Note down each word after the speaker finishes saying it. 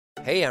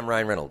Hey, I'm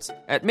Ryan Reynolds.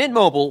 At Mint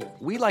Mobile,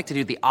 we like to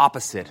do the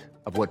opposite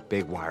of what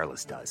Big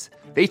Wireless does.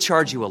 They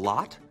charge you a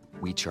lot,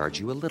 we charge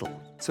you a little.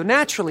 So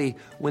naturally,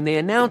 when they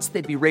announced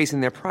they'd be raising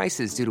their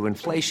prices due to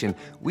inflation,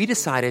 we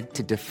decided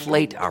to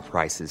deflate our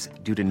prices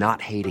due to not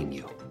hating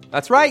you.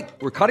 That's right.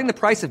 We're cutting the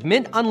price of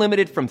Mint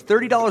Unlimited from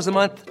 $30 a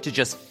month to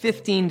just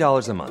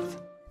 $15 a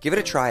month. Give it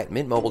a try at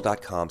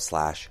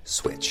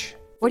mintmobile.com/switch.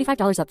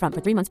 $45 up front for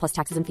 3 months plus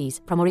taxes and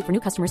fees. Promo rate for new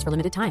customers for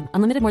limited time.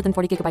 Unlimited more than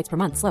 40 gigabytes per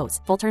month. Slows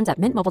full terms at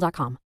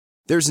mintmobile.com.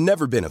 There's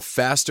never been a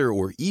faster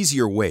or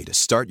easier way to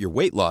start your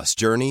weight loss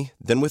journey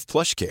than with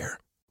PlushCare.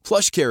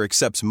 PlushCare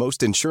accepts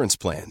most insurance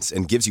plans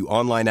and gives you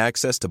online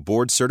access to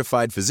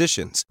board-certified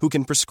physicians who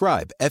can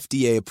prescribe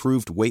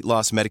FDA-approved weight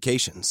loss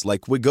medications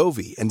like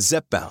Wegovy and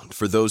Zepbound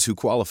for those who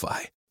qualify.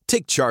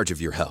 Take charge of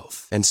your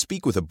health and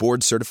speak with a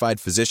board-certified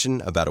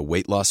physician about a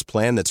weight loss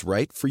plan that's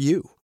right for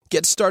you.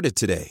 Get started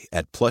today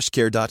at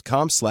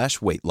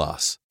plushcare.com/weight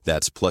loss.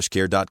 That's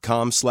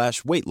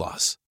plushcare.com/weight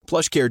loss.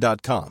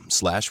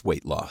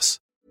 plushcare.com/weight loss.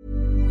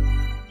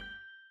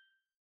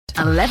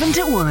 11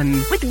 to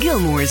 1 with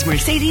Gilmore's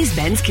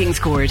Mercedes-Benz Kings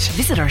Court.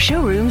 Visit our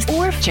showrooms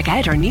or check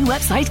out our new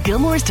website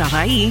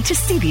gilmores.ie to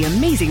see the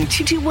amazing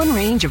 221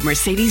 range of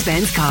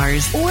Mercedes-Benz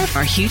cars or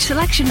our huge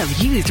selection of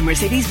used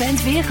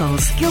Mercedes-Benz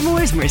vehicles.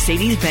 Gilmore's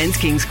Mercedes-Benz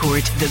Kings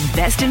Court, the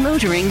best in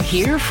motoring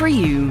here for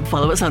you.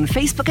 Follow us on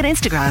Facebook and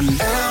Instagram.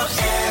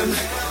 LMFM.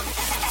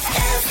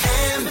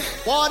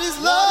 What is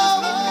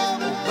love?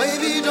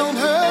 Baby, don't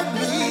hurt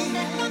me.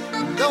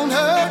 Don't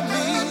hurt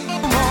me.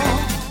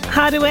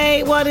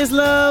 Hadaway, what is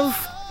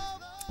love?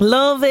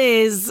 Love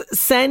is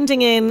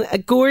sending in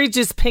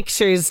gorgeous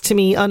pictures to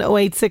me on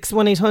 086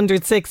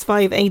 1800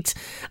 658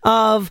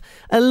 of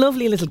a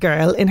lovely little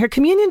girl in her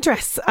communion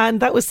dress, and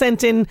that was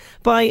sent in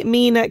by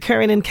Mina,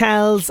 Curran and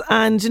Kells.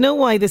 And you know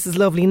why this is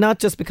lovely? Not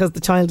just because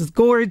the child is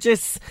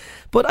gorgeous,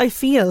 but I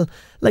feel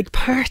like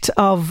part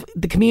of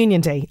the communion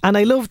day, and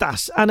I love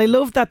that. And I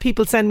love that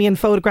people send me in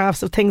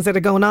photographs of things that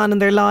are going on in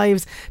their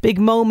lives, big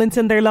moments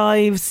in their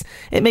lives.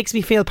 It makes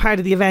me feel part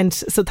of the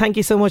event. So thank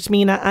you so much,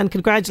 Mina, and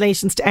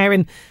congratulations to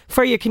Erin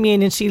for your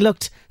communion. She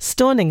looked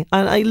stunning,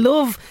 and I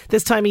love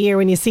this time of year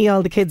when you see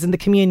all the kids in the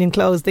communion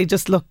clothes. They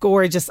just look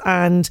gorgeous,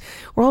 and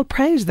we're all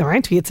proud of them,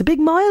 aren't we? It's a big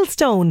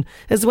milestone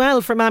as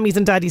well for mammies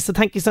and daddies. So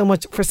thank you so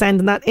much for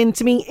sending that in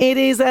to me. It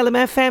is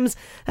LMFM's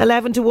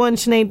 11 to 1.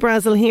 Sinead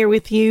Brazel here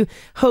with you.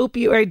 Hope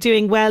you are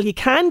doing well. You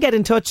can get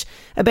in touch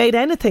about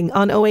anything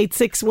on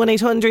 086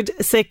 1800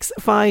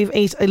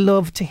 658. I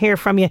love to hear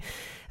from you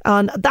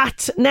on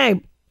that. Now,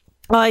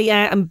 I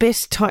am a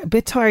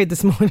bit tired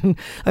this morning.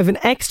 I have an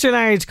extra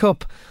large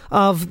cup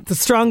of the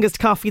strongest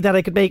coffee that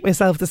I could make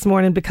myself this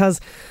morning,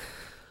 because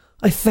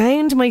I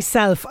found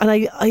myself, and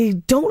I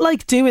don't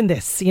like doing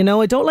this, you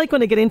know, I don't like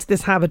when I get into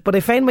this habit, but I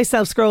found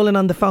myself scrolling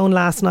on the phone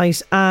last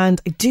night,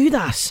 and I do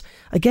that.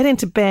 I get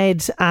into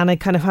bed and I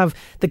kind of have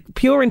the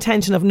pure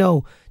intention of,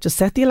 no, just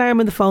set the alarm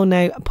on the phone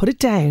now and put it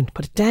down,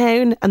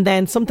 and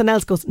then something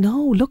else goes,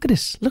 no, look at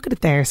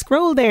it there,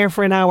 scroll there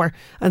for an hour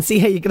and see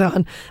how you get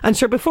on. And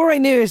sure, before I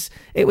knew it,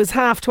 it was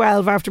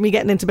 12:30 after me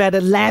getting into bed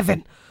at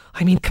 11.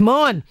 I mean, come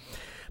on.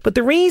 But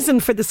the reason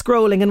for the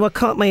scrolling and what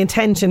caught my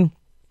attention,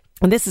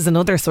 and this is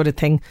another sort of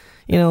thing,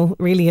 you know,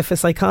 really, if a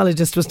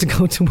psychologist was to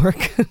go to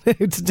work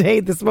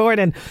this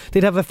morning,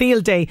 they'd have a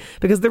field day,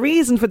 because the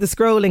reason for the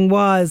scrolling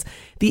was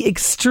the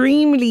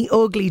extremely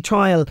ugly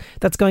trial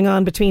that's going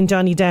on between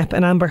Johnny Depp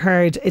and Amber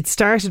Heard. It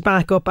started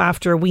back up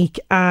after a week,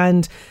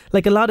 and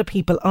like a lot of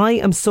people, I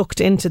am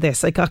sucked into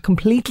this. I got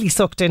completely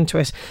sucked into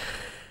it.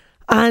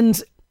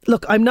 And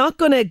look, I'm not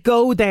going to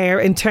go there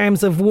in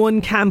terms of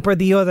one camp or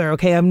the other,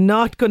 okay? I'm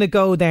not going to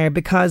go there,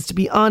 because to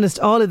be honest,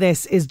 all of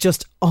this is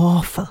just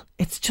awful.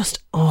 It's just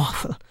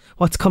awful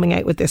what's coming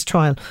out with this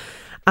trial.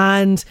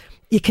 And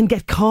you can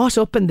get caught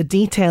up in the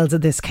details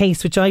of this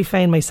case, which I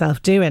found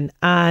myself doing.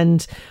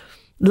 And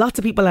lots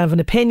of people have an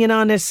opinion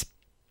on it.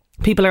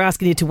 People are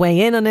asking you to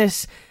weigh in on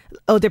it.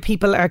 Other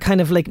people are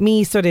kind of like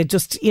me, sort of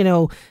just, you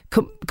know,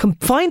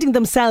 finding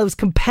themselves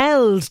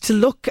compelled to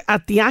look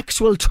at the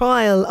actual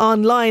trial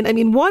online. I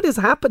mean, what has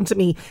happened to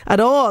me at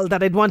all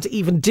that I'd want to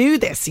even do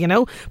this, you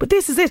know? But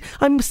this is it.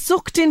 I'm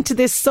sucked into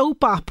this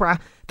soap opera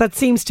that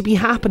seems to be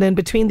happening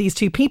between these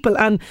two people.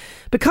 And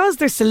because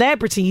they're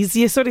celebrities,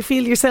 you sort of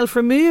feel yourself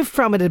removed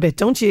from it a bit,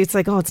 don't you? It's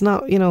like, oh, it's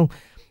not, you know,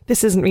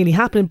 this isn't really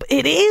happening, but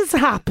it is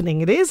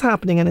happening. It is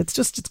happening, and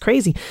it's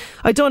crazy.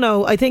 I don't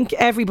know. I think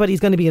everybody's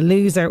going to be a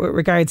loser with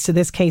regards to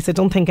this case. I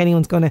don't think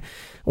anyone's going to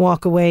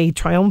walk away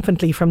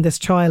triumphantly from this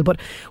trial.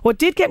 But what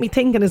did get me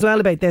thinking as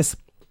well about this,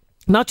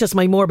 not just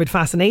my morbid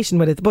fascination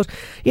with it, but,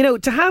 you know,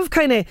 to have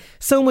kind of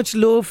so much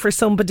love for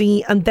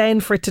somebody and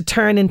then for it to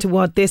turn into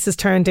what this has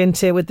turned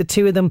into, with the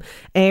two of them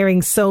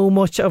airing so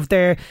much of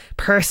their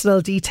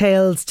personal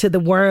details to the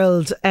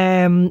world.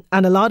 And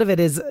a lot of it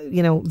is,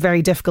 you know,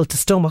 very difficult to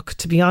stomach,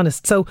 to be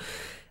honest. So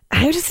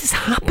how does this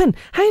happen?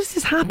 How does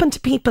this happen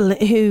to people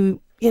who,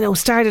 you know,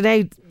 started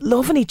out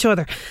loving each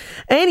other?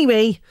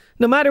 Anyway,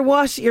 no matter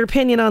what your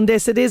opinion on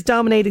this, it is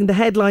dominating the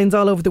headlines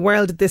all over the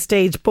world at this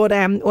stage. But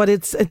what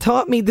it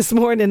taught me this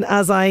morning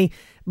as I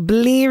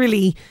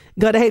blearily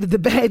got out of the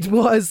bed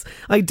was,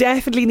 I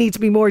definitely need to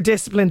be more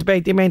disciplined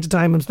about the amount of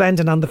time I'm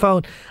spending on the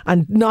phone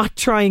and not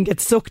try and get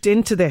sucked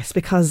into this,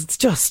 because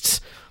it's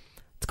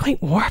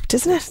quite warped,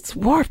 isn't it? It's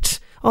warped,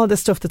 all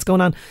this stuff that's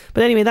going on.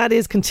 But anyway, that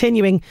is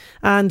continuing,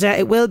 and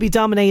it will be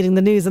dominating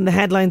the news and the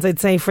headlines, I'd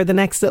say, for the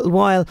next little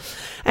while.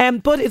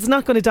 But it's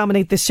not going to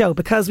dominate this show,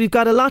 because we've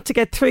got a lot to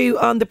get through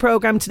on the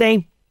programme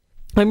today.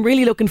 I'm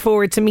really looking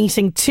forward to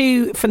meeting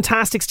two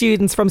fantastic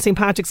students from St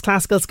Patrick's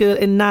Classical School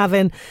in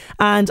Navan,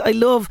 and I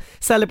love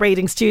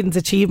celebrating students'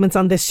 achievements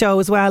on this show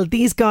as well.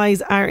 These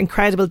guys are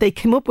incredible. They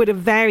came up with a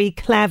very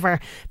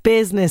clever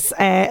business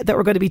that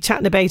we're going to be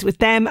chatting about with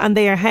them, and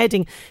they are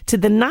heading to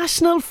the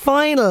national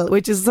final,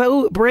 which is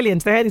so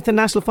brilliant. They're heading to the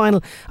national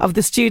final of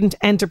the Student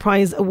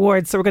Enterprise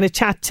Awards. So we're going to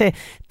chat to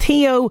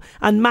Theo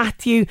and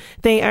Matthew.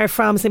 They are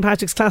from St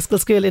Patrick's Classical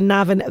School in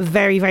Navan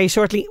very, very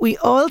shortly. We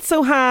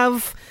also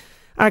have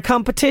our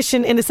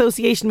competition in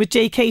association with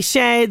JK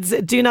Sheds.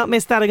 Do not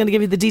miss that. I'm going to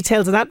give you the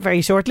details of that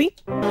very shortly.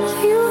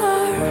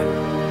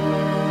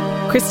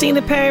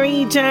 Christina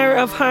Perry, Jar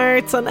of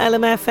Hearts on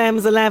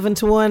LMFM's 11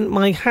 to 1.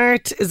 My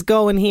heart is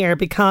going here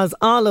because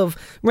Olive,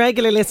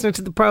 regular listener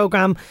to the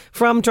programme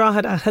from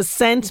Drogheda, has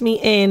sent me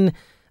in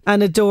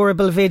an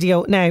adorable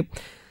video. Now,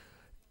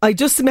 I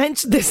just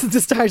mentioned this at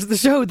the start of the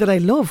show that I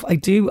love. I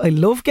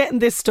love getting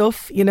this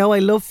stuff. You know, I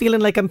love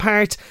feeling like I'm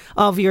part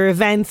of your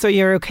events or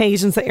your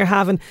occasions that you're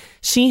having.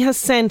 She has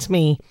sent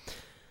me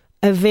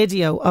a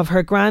video of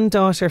her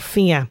granddaughter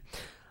Fia,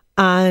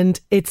 and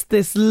it's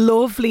this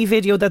lovely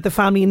video that the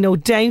family no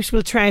doubt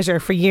will treasure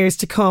for years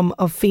to come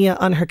of Fia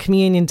on her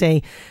communion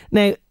day.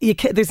 Now,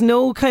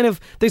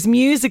 there's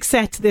music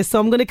set to this, so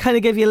I'm going to kind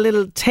of give you a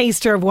little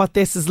taster of what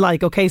this is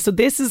like. Okay, so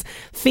this is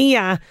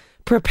Fia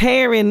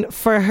preparing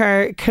for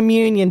her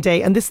communion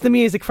day, and this is the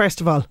music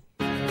first of all.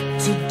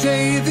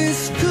 Today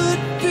this could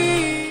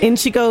be. In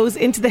she goes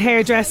into the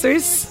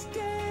hairdressers.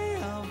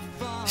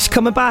 She's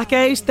coming back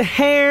out. The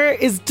hair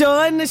is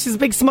done. She's a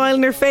big smile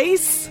on her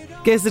face.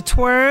 Gives a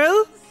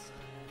twirl.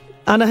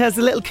 Anna has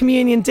a little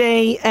communion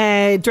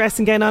day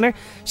dressing gown on her.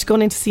 She's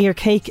going in to see her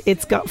cake.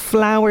 It's got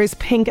flowers,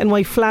 pink and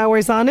white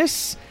flowers on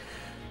it.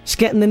 She's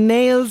getting the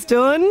nails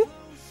done.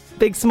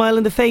 Big smile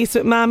on the face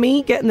with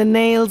Mammy, getting the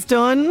nails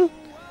done.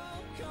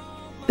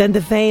 Then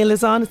the veil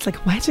is on. It's like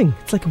a wedding.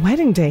 It's like a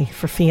wedding day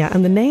for Fia.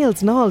 And the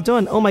nails and all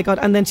done. Oh my God.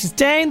 And then she's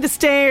down the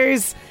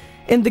stairs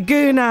in the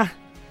Guna.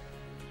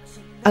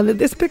 And then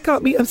this bit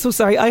got me. I'm so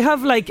sorry. I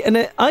have an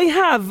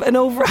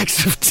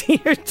overactive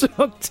tear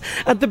duct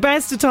at the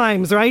best of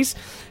times, right?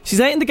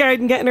 She's out in the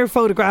garden getting her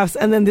photographs.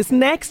 And then this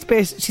next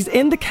bit, she's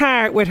in the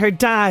car with her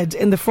dad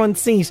in the front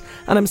seat.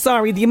 And I'm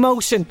sorry, the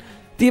emotion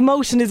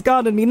is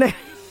gone in me now.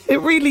 It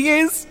really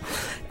is.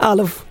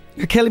 Olive,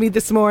 you're killing me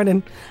this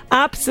morning.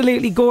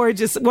 Absolutely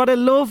gorgeous. What a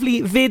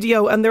lovely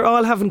video. And they're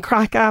all having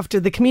crack after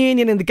the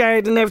communion in the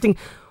garden and everything.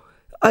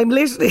 I'm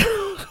literally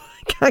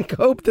I can't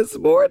cope this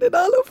morning,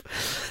 Olive.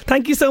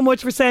 Thank you so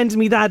much for sending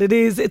me that.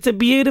 It's a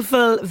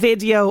beautiful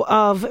video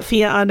of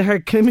Fia on her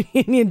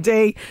communion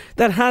day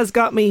that has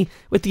got me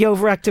with the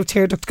overactive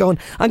tear duct going.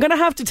 I'm going to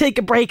have to take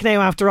a break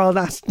now after all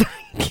that.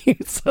 Thank you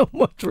so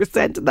much for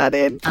sending that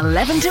in.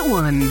 11 to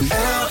 1.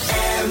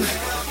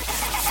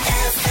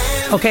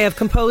 Okay, I've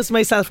composed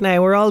myself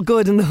now. We're all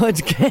good in the hood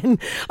again.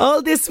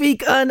 All this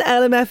week on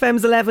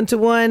LMFM's 11 to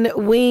 1,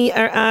 we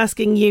are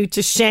asking you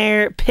to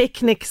share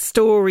picnic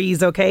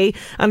stories, okay?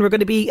 And we're going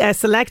to be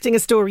selecting a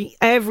story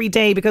every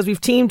day because we've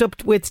teamed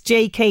up with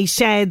JK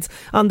Sheds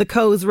on the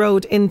Coes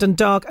Road in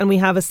Dundalk, and we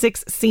have a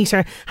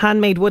 6-seater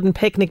handmade wooden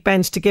picnic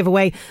bench to give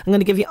away. I'm going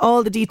to give you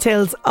all the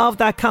details of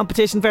that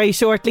competition very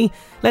shortly.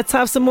 Let's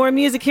have some more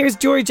music. Here's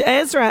George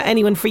Ezra,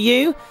 Anyone for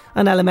You,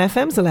 on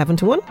LMFM's 11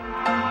 to 1.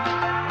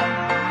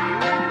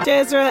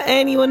 Ezra,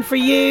 Anyone for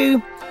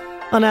You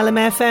on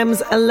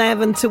LMFM's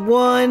 11 to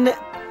 1.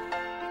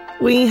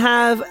 We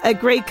have a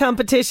great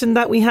competition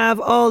that we have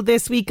all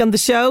this week on the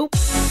show.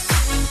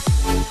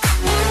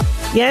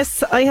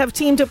 Yes, I have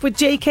teamed up with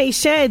JK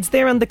Sheds.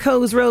 They're on the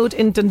Coes Road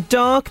in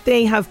Dundalk.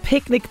 They have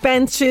picnic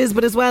benches,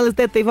 but as well as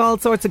that, they've all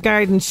sorts of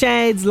garden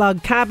sheds,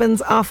 log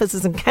cabins,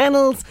 offices and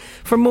kennels.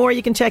 For more,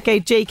 you can check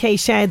out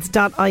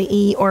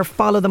jksheds.ie or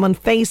follow them on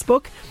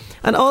Facebook.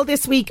 And all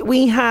this week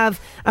we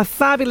have a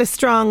fabulous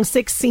strong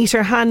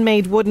 6-seater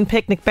handmade wooden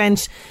picnic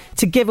bench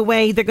to give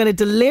away. They're going to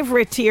deliver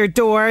it to your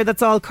door.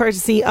 That's all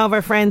courtesy of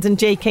our friends in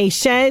JK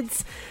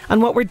Sheds.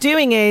 And what we're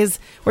doing is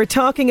we're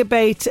talking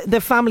about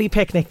the family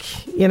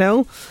picnic, you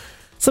know.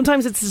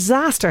 Sometimes it's a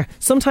disaster.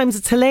 Sometimes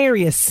it's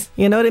hilarious.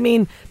 You know what I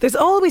mean? There's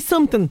always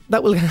something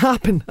that will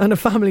happen on a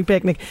family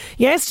picnic.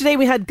 Yesterday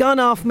we had gone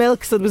off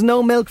milk, so there was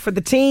no milk for the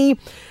tea.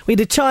 We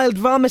had a child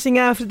vomiting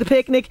after the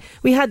picnic.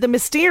 We had the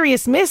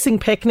mysterious missing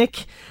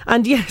picnic.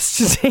 And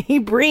yesterday,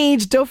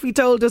 Breed Duffy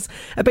told us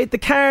about the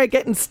car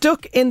getting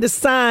stuck in the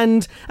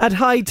sand at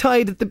high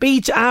tide at the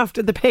beach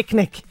after the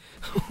picnic.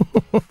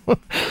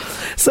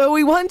 So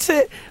we want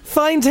to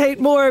find out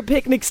more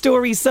picnic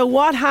stories. So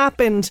what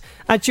happened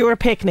at your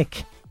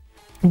picnic?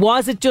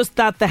 Was it just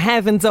that the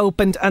heavens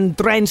opened and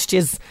drenched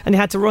you and you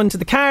had to run to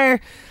the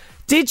car?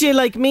 Did you,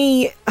 like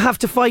me, have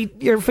to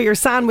fight for your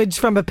sandwich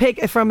from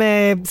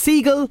a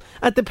seagull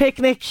at the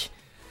picnic?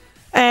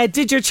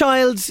 Did your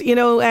child,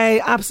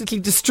 absolutely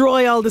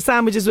destroy all the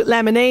sandwiches with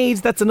lemonade?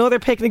 That's another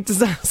picnic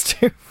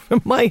disaster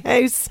from my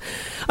house.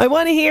 I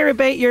want to hear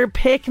about your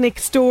picnic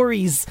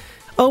stories.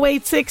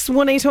 086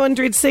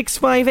 1800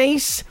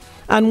 658.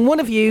 And one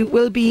of you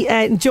will be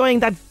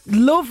enjoying that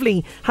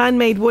lovely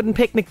handmade wooden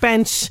picnic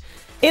bench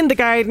in the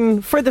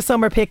garden for the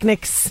summer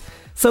picnics.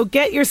 So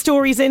get your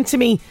stories into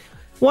me.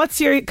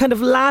 What's your kind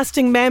of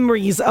lasting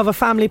memories of a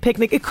family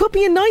picnic? It could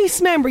be a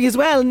nice memory as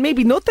well, and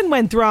maybe nothing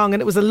went wrong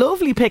and it was a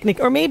lovely picnic,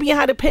 or maybe you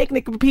had a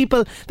picnic with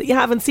people that you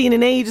haven't seen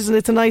in ages and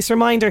it's a nice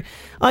reminder.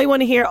 I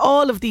want to hear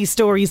all of these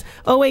stories.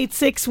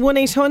 086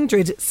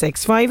 1800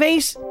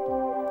 658.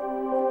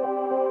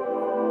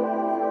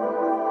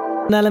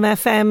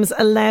 LMFM's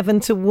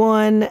 11 to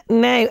 1.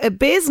 Now, a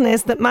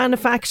business that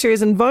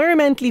manufactures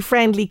environmentally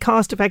friendly,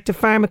 cost-effective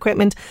farm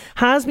equipment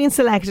has been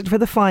selected for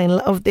the final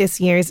of this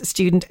year's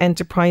Student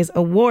Enterprise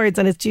Awards,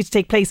 and it's due to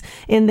take place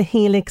in the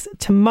Helix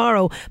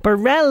tomorrow.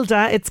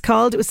 Barelda, it's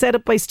called. It was set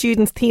up by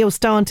students Theo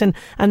Staunton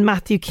and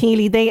Matthew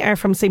Keeley. They are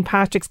from St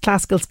Patrick's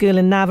Classical School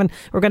in Navan.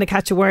 We're going to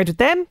catch a word with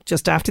them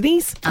just after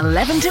these.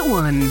 11 to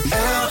 1.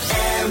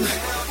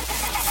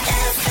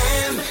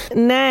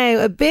 Now,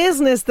 a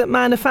business that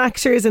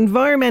manufactures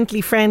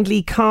environmentally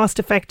friendly,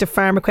 cost-effective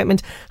farm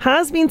equipment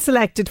has been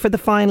selected for the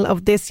final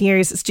of this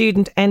year's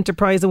Student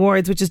Enterprise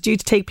Awards, which is due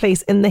to take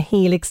place in the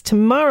Helix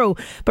tomorrow.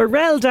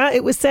 Barelda,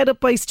 it was set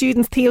up by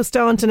students Theo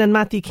Staunton and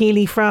Matthew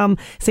Keeley from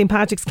St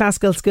Patrick's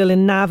Classical School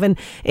in Navan.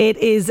 It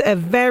is a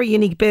very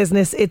unique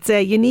business. It's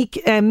a unique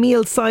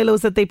meal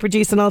silos that they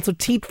produce, and also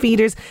teat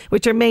feeders,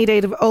 which are made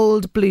out of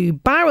old blue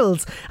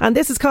barrels. And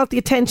this has caught the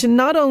attention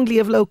not only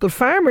of local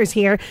farmers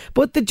here,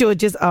 but the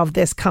judges of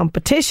this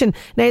competition.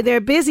 Now, they're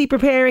busy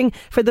preparing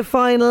for the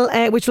final,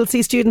 which will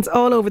see students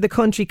all over the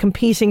country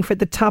competing for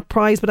the top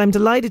prize. But I'm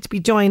delighted to be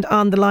joined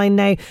on the line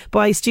now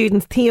by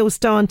students Theo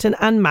Staunton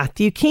and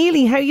Matthew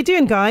Keeley. How are you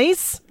doing,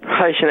 guys?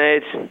 Hi,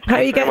 Sinead. How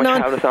are you getting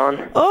on? Having us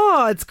on?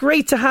 Oh, it's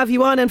great to have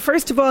you on. And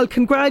first of all,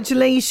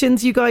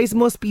 congratulations. You guys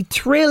must be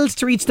thrilled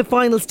to reach the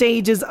final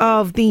stages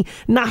of the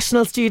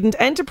National Student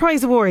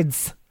Enterprise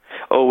Awards.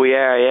 Oh, we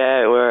are,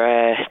 yeah.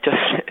 We're just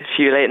a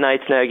few late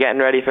nights now getting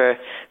ready for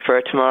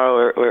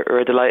tomorrow.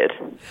 We're delighted.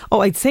 Oh,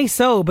 I'd say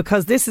so,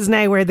 because this is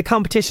now where the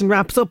competition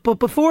wraps up. But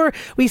before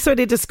we sort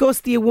of discuss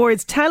the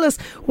awards, tell us,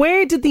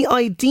 where did the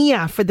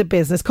idea for the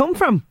business come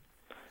from?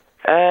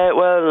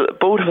 Well,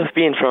 both of us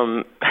being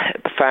from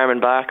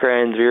farming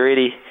backgrounds, we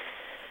really,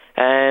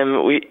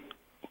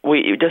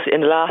 we just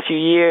in the last few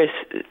years,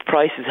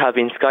 prices have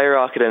been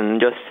skyrocketing,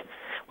 and just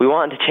we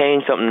wanted to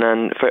change something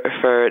and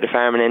for the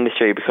farming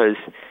industry, because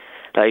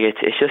like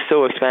it's just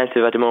so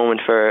expensive at the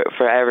moment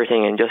for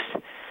everything, and just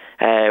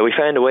we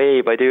found a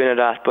way by doing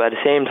that, but at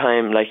the same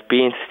time like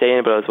being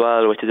sustainable as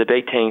well, which is a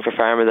big thing for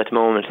farmers at the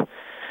moment.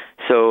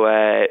 So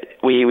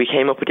we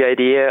came up with the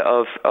idea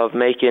of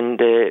making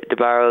the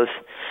barrels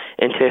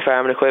into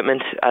farming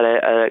equipment at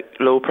a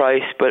low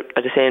price, but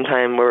at the same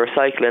time we're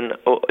recycling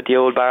the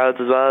old barrels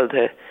as well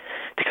to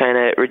kind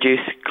of reduce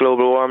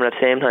global warming at the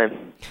same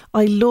time.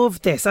 I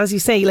love this. As you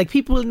say, like,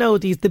 people will know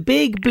these, the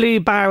big blue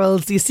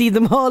barrels, you see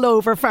them all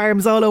over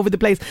farms all over the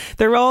place.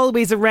 They're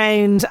always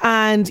around,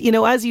 and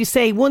as you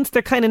say, once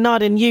they're kind of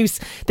not in use,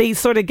 they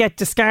sort of get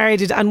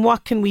discarded, and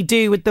what can we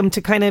do with them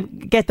to kind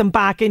of get them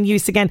back in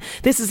use again?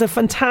 This is a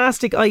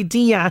fantastic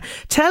idea.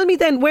 Tell me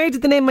then, where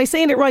did the name, am I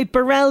saying it right,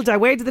 Barelda,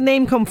 where did the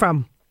name come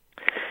from?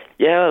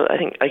 Yeah, well, I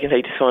think I can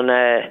take this one.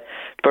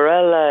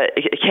 Barella,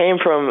 it came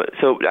from,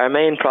 so our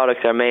main products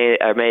are made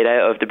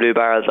out of the blue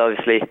barrels,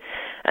 obviously,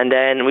 and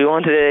then we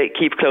wanted to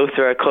keep close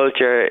to our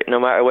culture no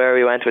matter where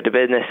we went with the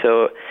business,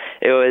 so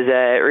it was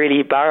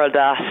really barrel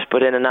that,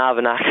 but in a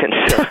Navan accent.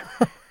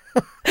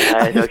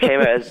 So it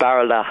came out as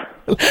Barelda.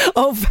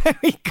 Oh,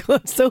 very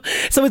good. So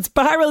it's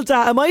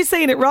Barelda. Am I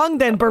saying it wrong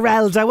then,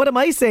 Barelda? What am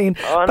I saying?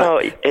 Oh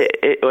no,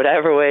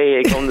 whatever way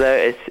it comes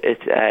out,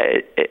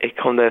 it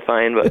comes out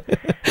fine. But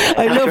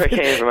I love where it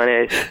came from,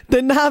 anyways.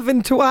 The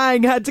Navan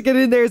twang had to get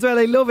in there as well.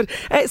 I love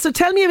it. So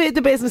tell me about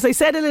the business. I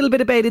said a little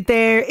bit about it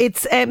there.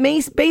 It's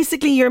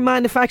basically you're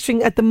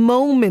manufacturing at the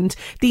moment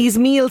these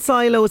meal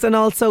silos and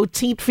also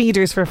teat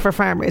feeders for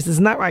farmers.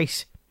 Isn't that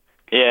right?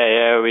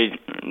 Yeah,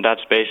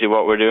 that's basically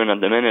what we're doing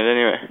at the minute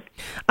anyway.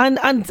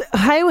 And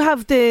how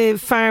have the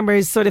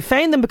farmers sort of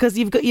found them? Because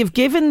you've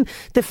given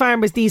the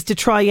farmers these to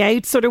try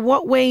out. Sort of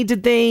what way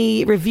did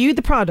they review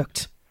the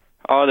product?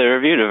 Oh, they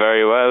reviewed it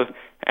very well,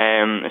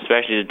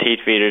 especially the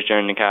teat feeders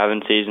during the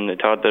calving season. They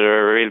thought they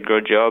were a real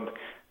good job,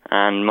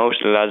 and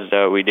most of the lads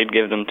that we did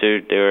give them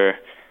to, they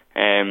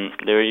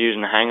were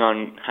using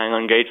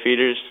hang-on gate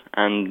feeders,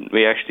 and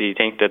we actually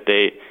think that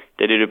they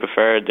do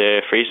prefer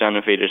the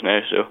freestanding feeders now,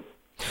 so...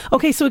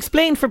 Okay, so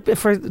explain for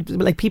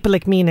like people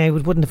like me now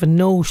who wouldn't have a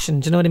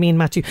notion, do you know what I mean,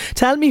 Matthew?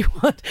 Tell me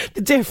what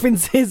the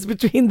difference is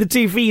between the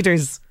two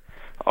feeders.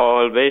 Oh,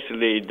 well,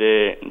 basically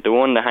the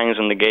one that hangs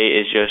on the gate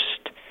is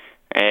just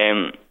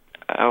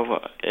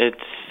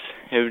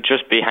it would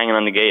just be hanging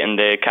on the gate, and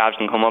the calves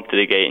can come up to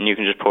the gate and you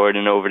can just pour it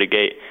in over the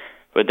gate.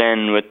 But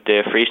then with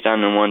the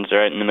freestanding ones,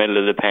 they're out in the middle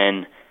of the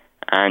pen,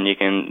 and you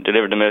can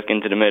deliver the milk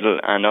into the middle,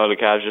 and all the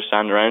calves just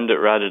stand around it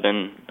rather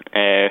than,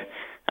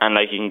 and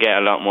like you can get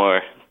a lot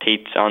more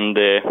teats on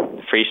the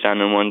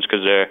freestanding ones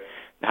because it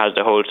has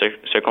the whole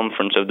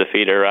circumference of the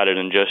feeder rather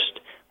than just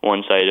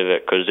one side of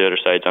it because the other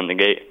side's on the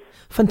gate.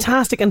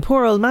 Fantastic. And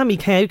poor old mammy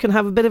cow can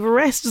have a bit of a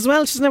rest as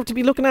well. She doesn't have to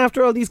be looking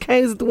after all these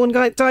cows at the one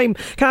time,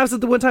 calves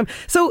at the one time.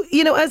 So,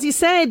 you know, as you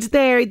said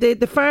there,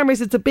 the farmers,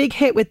 it's a big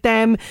hit with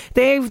them.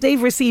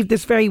 They've received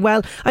this very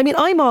well. I mean,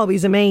 I'm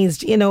always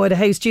amazed, you know, at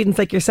how students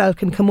like yourself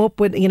can come up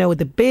with, you know,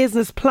 the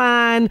business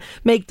plan,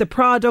 make the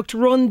product,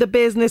 run the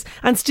business,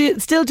 and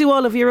still do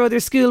all of your other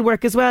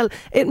schoolwork as well.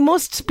 It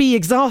must be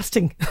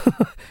exhausting.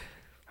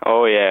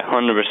 Oh yeah,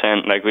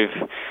 100%. Like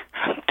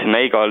to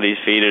make all these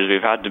feeders,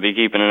 we've had to be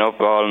keeping it up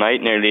all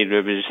night nearly.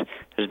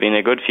 There's been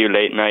a good few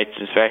late nights,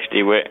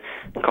 especially with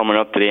coming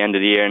up to the end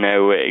of the year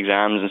now with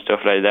exams and stuff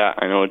like that.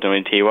 I know it's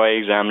only TY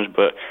exams,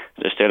 but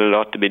there's still a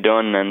lot to be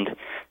done, and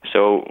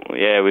so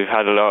yeah, we've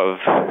had a lot of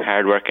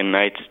hard working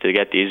nights to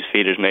get these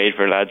feeders made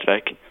for lads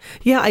like.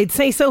 Yeah, I'd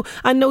say so.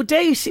 And no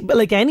doubt,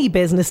 like any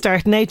business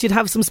starting out, you'd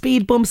have some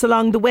speed bumps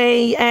along the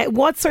way.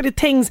 What sort of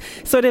things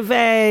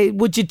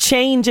would you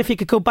change if you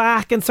could go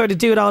back and sort of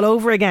do it all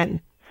over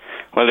again?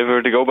 Well, if we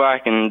were to go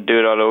back and do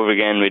it all over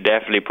again, we'd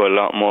definitely put a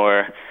lot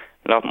more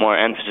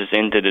emphasis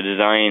into the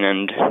design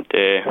and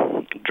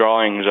the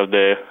drawings of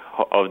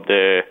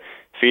the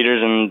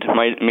feeders and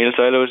meal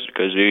silos,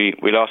 because we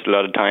lost a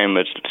lot of time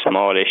with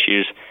small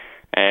issues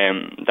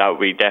that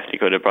we definitely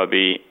could have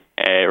probably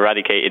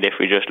eradicated if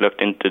we just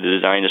looked into the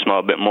design a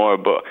small bit more,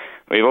 but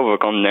we've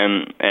overcome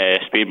them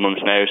speed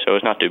bumps now, so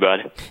it's not too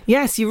bad.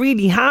 Yes, you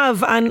really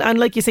have, and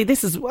like you say,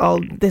 this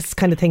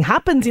kind of thing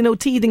happens, you know,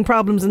 teething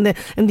problems in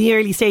the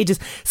early stages.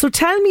 So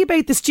tell me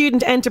about the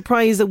Student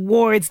Enterprise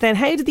Awards then.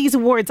 How do these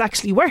awards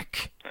actually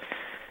work?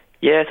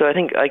 Yeah, so I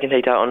think I can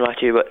take that on,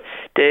 Matthew, but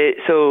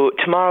so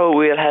tomorrow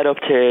we'll head up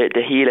to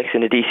the Helix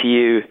in the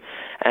DCU,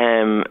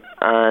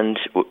 and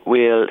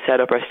we'll set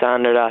up our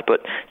stand or that.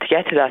 But to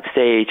get to that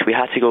stage, we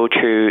had to go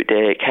through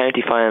the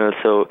county final.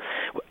 So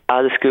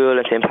as a school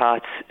at St.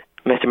 Pat's,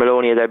 Mr.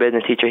 Maloney is our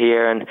business teacher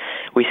here, and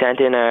we sent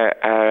in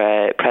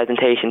our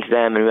presentation to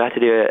them, and we had to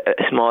do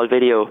a small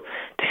video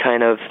to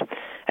kind of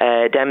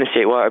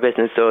demonstrate what our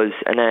business does,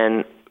 and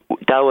then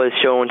that was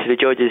shown to the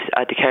judges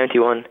at the county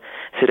one.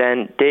 So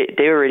then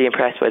they were really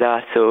impressed by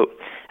that. So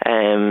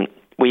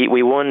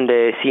we won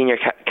the senior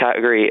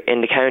category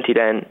in the county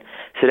then.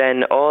 So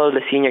then all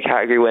the senior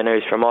category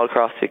winners from all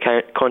across the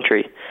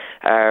country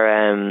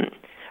are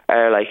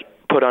like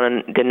put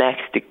on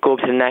go up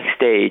to the next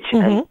stage.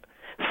 Mm-hmm. And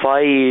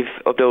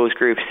 5 of those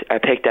groups are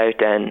picked out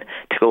then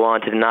to go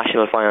on to the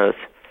national finals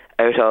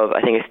out of,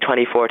 I think it's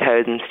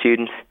 24,000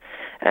 students.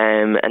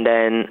 And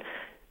then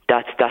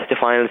that's the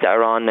finals that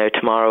are on now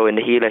tomorrow in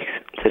the Helix.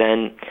 So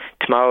then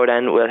tomorrow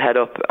then we'll head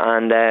up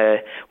and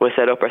we'll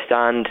set up our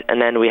stand,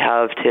 and then we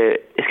have to,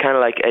 it's kind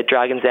of like a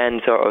Dragon's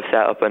Den sort of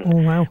setup,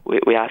 and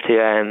we have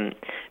to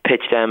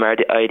pitch them our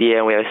idea,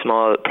 and we have a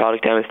small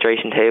product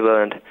demonstration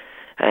table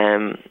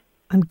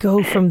and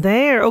go from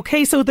there.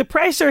 Okay, so the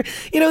pressure,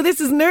 you know, this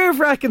is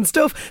nerve-wracking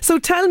stuff. So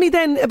tell me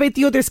then about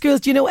the other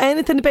schools. Do you know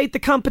anything about the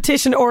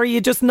competition, or are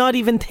you just not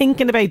even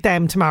thinking about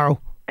them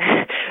tomorrow?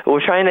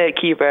 We're trying to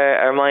keep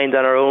our minds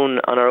on our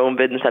own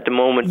business at the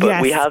moment, but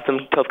yes, we have some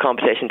tough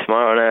competition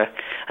tomorrow,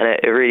 and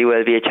it really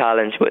will be a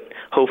challenge. But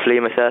hopefully,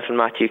 myself and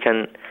Matthew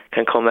can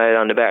come out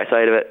on the better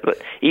side of it.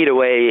 But either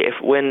way, if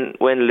win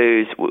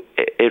lose,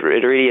 it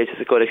really is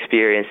just a good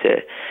experience to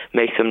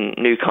make some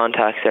new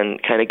contacts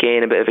and kind of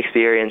gain a bit of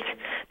experience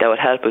that would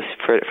help us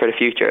for the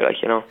future,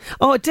 like, you know.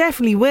 Oh, it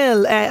definitely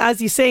will,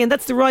 as you say, and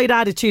that's the right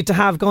attitude to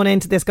have going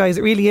into this, guys.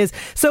 It really is.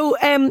 So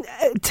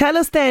tell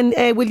us then,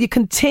 will you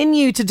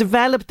continue to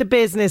develop the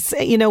business,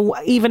 you know,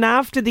 even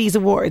after these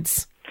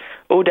awards?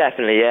 Oh,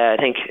 definitely, yeah.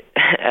 I think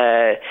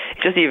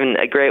it's just even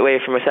a great way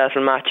for myself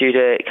and Matthew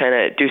to kind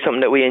of do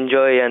something that we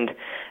enjoy, and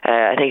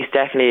I think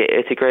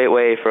it's a great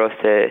way for us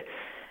to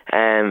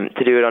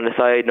do it on the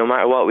side. No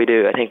matter what we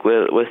do, I think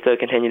we'll still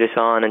continue this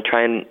on and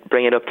try and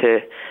bring it up to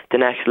the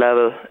next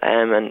level,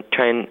 and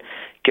try and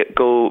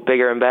go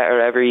bigger and better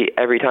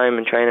every time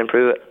and try and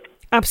improve it.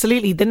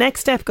 Absolutely. The next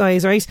step,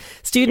 guys, right?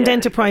 Student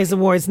Enterprise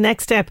Awards.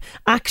 Next step,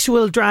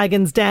 actual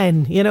Dragon's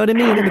Den. You know what I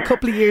mean? In a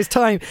couple of years'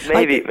 time.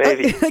 Maybe.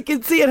 I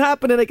can see it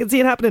happening.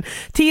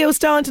 Theo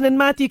Staunton and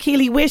Matthew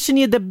Keeley, wishing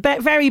you the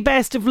very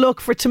best of luck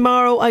for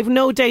tomorrow. I've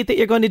no doubt that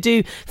you're going to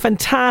do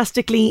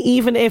fantastically,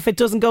 even if it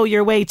doesn't go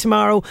your way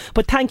tomorrow.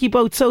 But thank you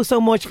both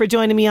so much for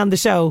joining me on the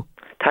show.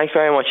 Thanks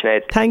very much,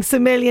 Ned. Thanks a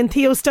million.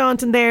 Theo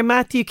Staunton there,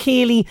 Matthew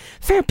Keeley.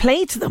 Fair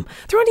play to them.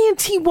 They're only in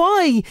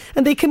TY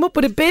and they came up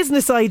with a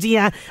business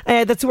idea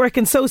that's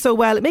working so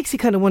well. It makes you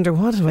kind of wonder,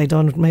 what have I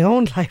done with my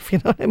own life? You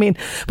know what I mean?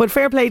 But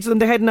fair play to them.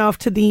 They're heading off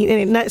to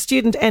the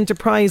Student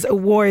Enterprise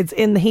Awards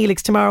in the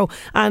Helix tomorrow,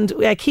 and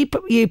keep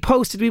you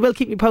posted. We will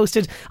keep you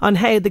posted on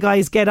how the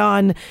guys get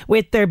on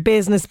with their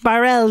business.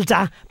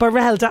 Barelda.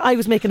 I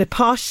was making it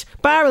posh.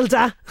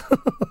 Barelda.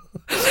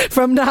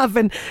 from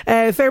Navan.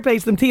 Fair play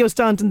to them. Theo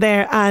Staunton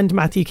there and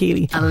Matthew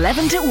Keeley.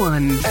 11 to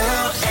 1.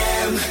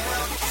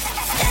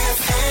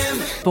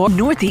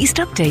 Northeast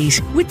Update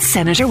with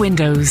Senator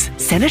Windows.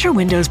 Senator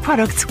Windows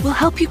products will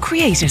help you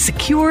create a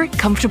secure,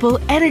 comfortable,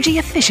 energy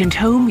efficient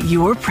home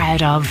you're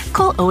proud of.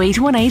 Call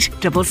 0818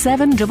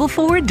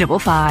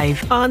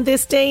 774455. On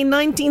this day,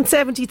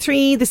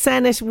 1973, the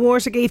Senate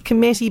Watergate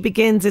Committee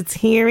begins its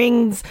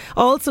hearings.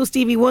 Also,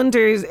 Stevie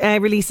Wonder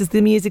releases the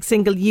music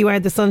single You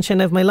Are the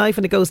Sunshine of My Life,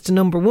 and it goes to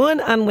number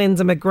 1 and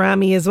wins him a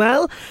Grammy as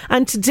well.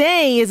 And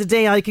today is a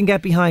day I can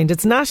get behind.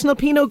 It's National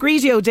Pinot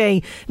Grigio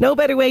Day. No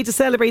better way to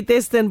celebrate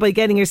this than by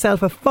getting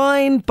yourself a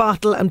fine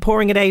bottle and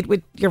pouring it out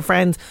with your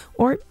friends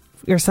or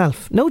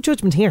yourself. No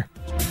judgment here.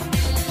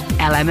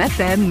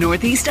 LMFM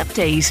Northeast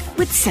Update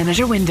with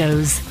Senator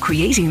Windows.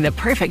 Creating the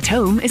perfect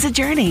home is a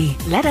journey.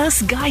 Let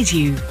us guide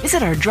you.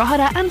 Visit our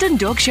Drogheda and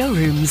Dundalk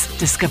showrooms.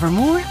 Discover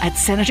more at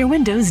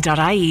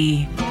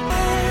senatorwindows.ie.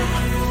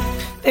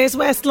 There's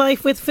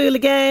Westlife with Fool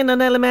Again on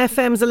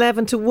LMFM's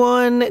 11 to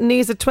 1.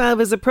 News at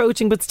 12 is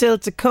approaching, but still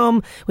to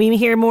come. We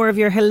hear more of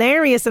your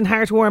hilarious and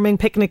heartwarming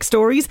picnic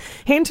stories.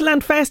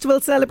 Hinterland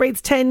Festival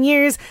celebrates 10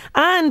 years,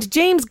 and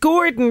James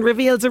Gordon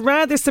reveals a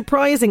rather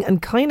surprising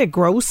and kind of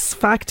gross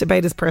fact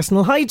about his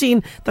personal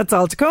hygiene. That's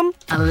all to come.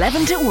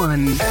 11 to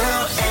 1.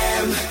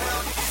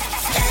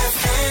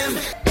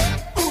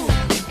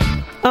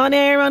 On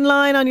air,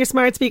 online, on your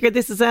smart speaker,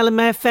 this is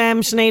LMFM.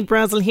 Sinead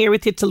Brazel here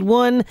with you till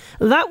 1.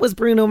 That was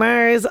Bruno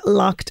Mars,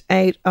 Locked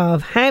Out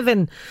of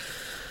Heaven.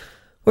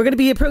 We're going to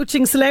be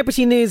approaching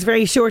celebrity news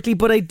very shortly,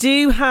 but I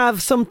do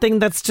have something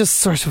that's just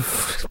sort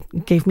of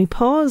gave me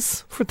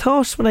pause for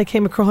thought when I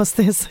came across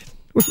this. I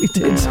really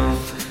did.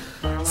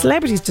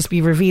 Celebrities just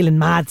be revealing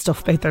mad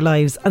stuff about their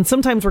lives, and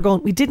sometimes we're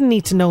going, we didn't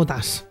need to know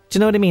that. Do you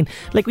know what I mean?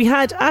 Like we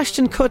had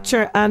Ashton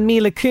Kutcher and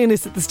Mila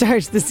Kunis at the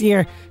start of this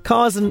year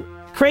causing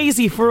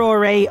crazy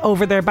furore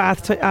over their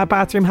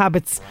bathroom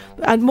habits,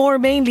 and more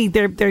mainly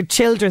their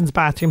children's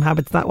bathroom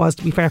habits, that was,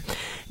 to be fair.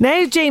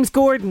 Now James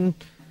Gordon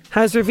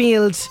has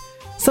revealed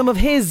some of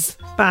his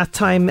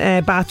bathroom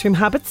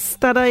habits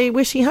that I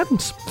wish he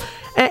hadn't.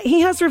 He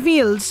has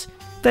revealed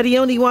that he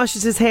only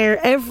washes his hair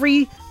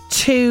every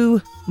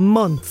 2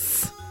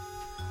 months.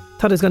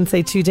 Thought I was going to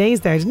say 2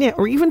 days there, didn't you?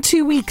 Or even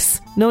 2 weeks.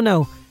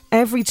 No,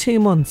 every 2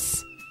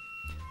 months.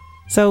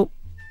 So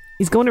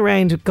he's going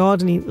around with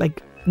God, and he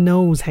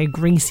knows how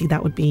greasy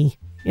that would be,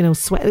 you know,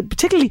 sweat.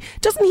 Particularly,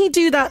 doesn't he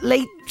do that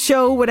late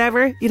show,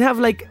 whatever? You'd have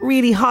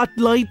really hot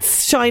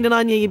lights shining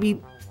on you, you'd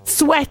be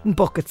sweating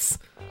buckets.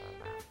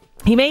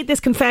 He made this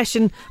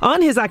confession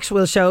on his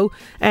actual show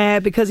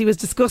because he was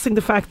discussing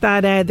the fact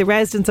that the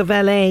residents of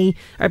LA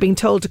are being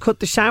told to cut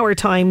the shower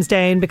times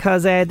down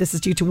because this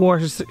is due to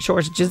water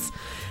shortages.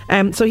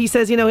 So he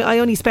says, I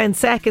only spend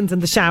seconds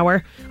in the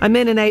shower. I'm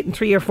in and out in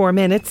 3 or 4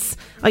 minutes.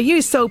 I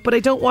use soap, but I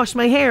don't wash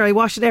my hair. I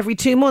wash it every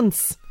 2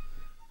 months.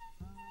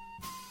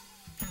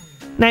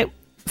 Now,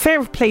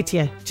 fair play to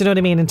you, do you know what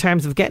I mean, in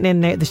terms of getting in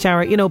and out of the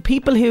shower.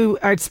 People who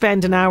are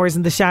spending hours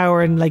in the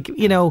shower and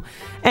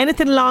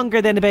anything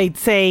longer than about,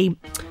 say,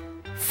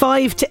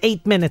 5 to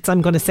 8 minutes,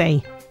 I'm going to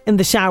say, in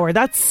the shower,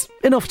 that's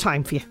enough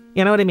time for you.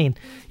 You know what I mean?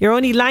 You're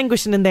only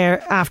languishing in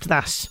there after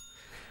that.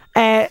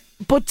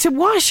 But to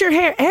wash your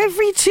hair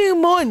every 2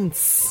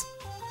 months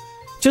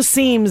just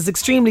seems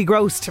extremely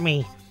gross to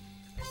me.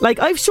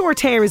 I've short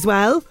hair as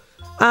well,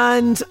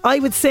 and I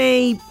would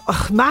say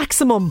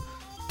maximum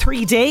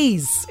 3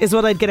 days is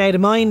what I'd get out of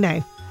mine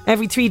now.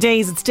 Every 3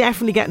 days, it's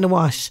definitely getting a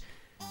wash.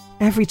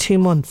 Every 2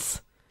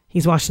 months,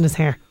 he's washing his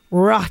hair.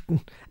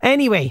 Rotten.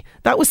 Anyway,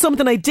 that was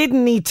something I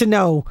didn't need to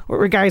know with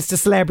regards to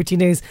celebrity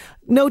news.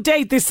 No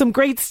doubt there's some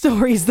great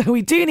stories that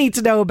we do need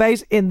to know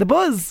about in The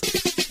Buzz.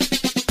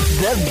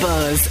 The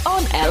Buzz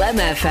on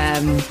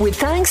LMFM. With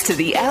thanks to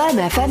the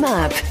LMFM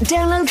app.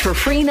 Download for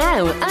free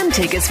now and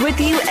take us with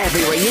you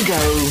everywhere you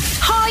go.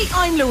 Hi,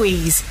 I'm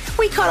Louise.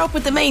 We caught up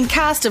with the main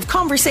cast of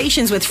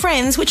Conversations with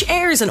Friends, which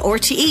airs on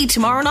RTE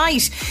tomorrow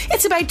night.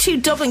 It's about 2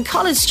 Dublin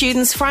college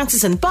students,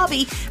 Francis and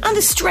Bobby, and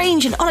the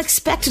strange and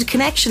unexpected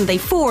connection they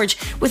forge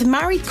with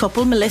married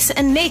couple Melissa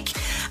and Nick.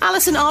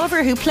 Alison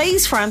Oliver, who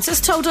plays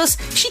Francis, told us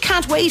she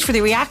can't wait for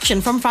the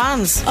reaction from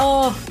fans.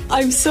 Oh,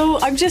 I'm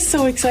just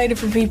so excited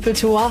for people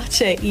to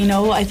watch it.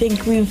 I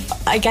think we've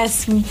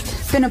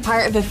been a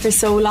part of it for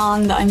so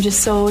long that I'm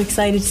just so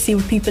excited to see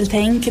what people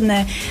think and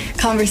the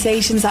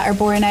conversations that are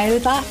born out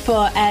of that.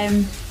 But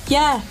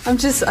yeah, I'm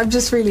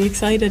just really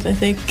excited, I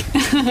think.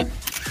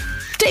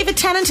 David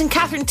Tennant and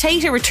Catherine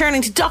Tate are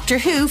returning to Doctor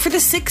Who for the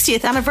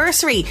 60th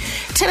anniversary.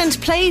 Tennant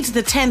played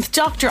the 10th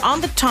Doctor on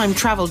the time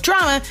travel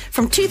drama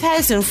from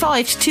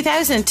 2005 to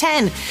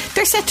 2010.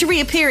 They're set to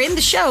reappear in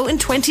the show in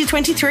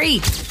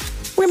 2023.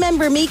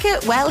 Remember Mika?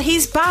 Well,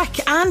 he's back,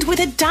 and with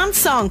a dance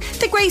song.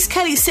 The Grace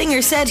Kelly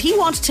singer said he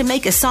wanted to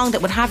make a song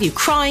that would have you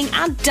crying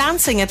and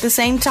dancing at the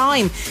same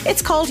time.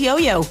 It's called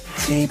Yo-Yo.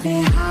 Take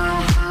me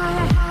high,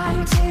 high,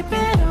 high, take me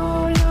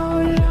low,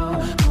 low,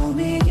 low. Hold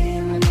me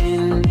in,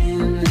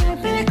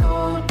 let me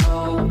go,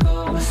 go,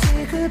 go.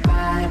 Say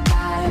goodbye,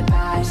 bye,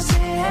 bye,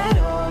 say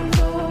hello,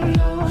 low,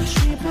 low.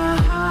 Keep my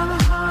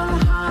heart,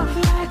 heart,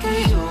 heart.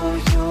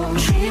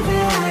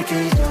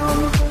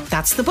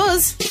 That's The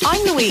Buzz.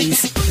 I'm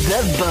Louise.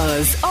 The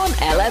Buzz on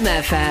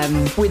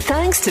LMFM. With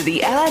thanks to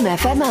the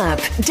LMFM app.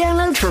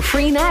 Download for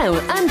free now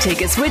and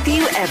take us with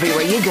you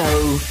everywhere you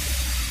go.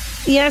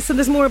 Yes, and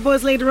there's more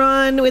buzz later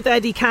on with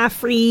Eddie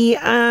Caffrey.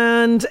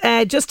 And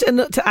just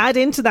to add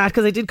into that,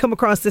 because I did come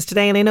across this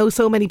today, and I know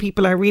so many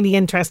people are really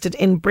interested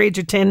in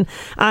Bridgerton,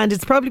 and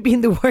it's probably been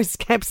the worst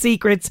kept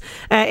secrets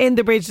in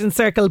the Bridgerton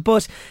circle,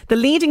 but the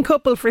leading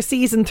couple for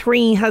season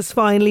 3 has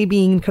finally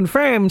been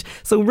confirmed.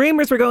 So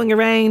rumours were going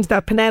around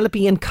that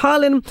Penelope and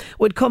Colin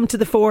would come to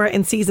the fore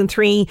in season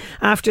 3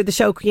 after the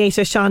show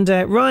creator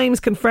Shonda Rhimes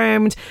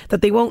confirmed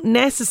that they won't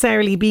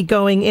necessarily be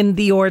going in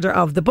the order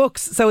of the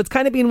books. So it's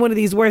kind of been one of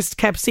these worst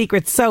kept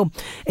secrets. So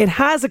it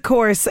has, of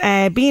course,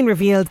 been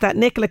revealed that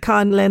Nicola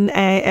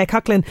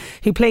Coughlan,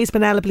 who plays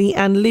Penelope,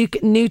 and Luke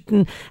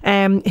Newton,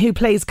 who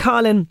plays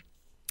Colin,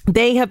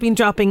 they have been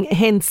dropping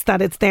hints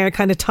that it's their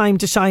kind of time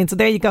to shine. So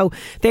there you go.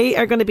 They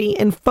are going to be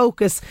in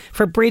focus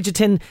for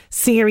Bridgerton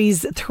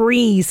Series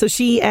 3. So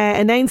she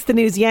announced the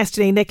news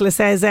yesterday. Nicola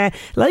says,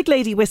 like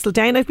Lady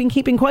Whistledown, I've been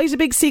keeping quite a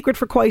big secret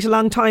for quite a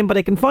long time, but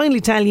I can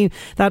finally tell you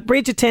that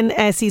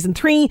Bridgerton Season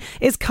 3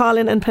 is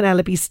Colin and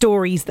Penelope's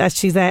stories that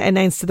she's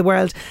announced to the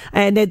world.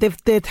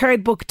 The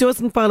third book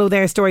doesn't follow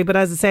their story, but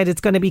as I said, it's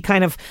going to be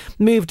kind of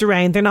moved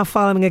around. They're not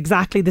following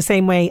exactly the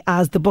same way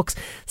as the books.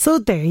 So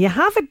there you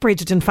have it,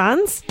 Bridgerton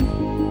fans.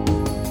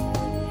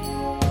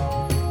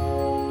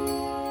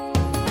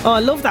 Oh,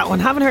 I love that one.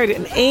 Haven't heard it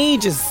in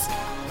ages.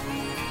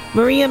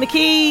 Maria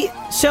McKee,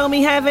 Show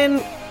Me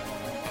Heaven.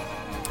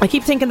 I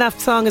keep thinking that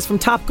song is from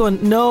Top Gun.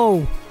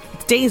 No,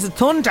 it's Days of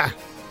Thunder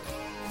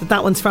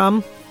that one's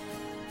from.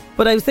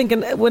 But I was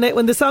thinking,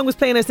 when the song was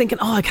playing, I was thinking,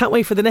 oh, I can't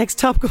wait for the next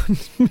Top Gun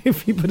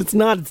movie. But it's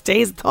not. It's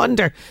Days of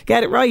Thunder.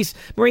 Get it right.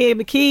 Maria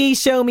McKee,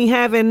 Show Me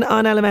Heaven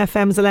on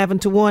LMFM's 11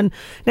 to 1.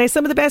 Now,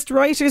 some of the best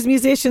writers,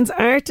 musicians,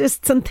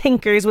 artists and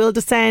thinkers will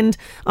descend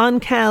on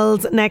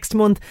Kells next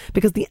month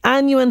because the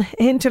annual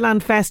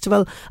Hinterland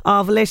Festival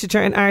of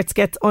Literature and Arts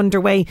gets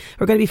underway.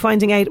 We're going to be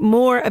finding out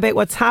more about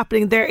what's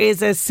happening. There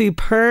is a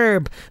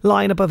superb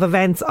lineup of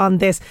events on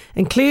this,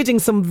 including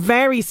some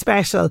very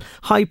special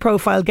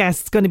high-profile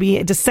guests going to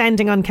be descending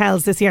on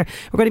Kells this year.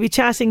 We're going to be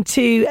chatting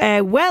to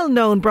a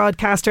well-known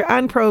broadcaster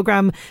and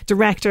programme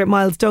director,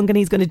 Miles Duncan.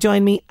 He's going to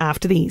join me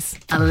after these.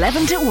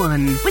 11 to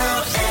 1.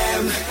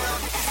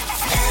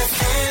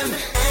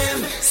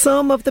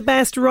 Some of the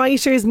best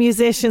writers,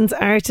 musicians,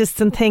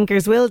 artists and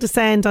thinkers will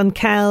descend on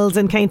Kells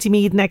in County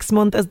Meath next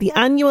month as the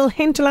annual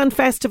Hinterland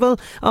Festival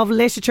of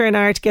Literature and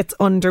Art gets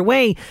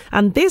underway.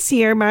 And this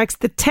year marks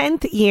the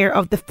 10th year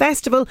of the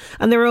festival,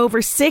 and there are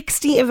over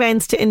 60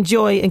 events to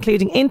enjoy,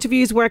 including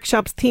interviews,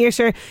 workshops,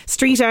 theatre,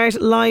 street art,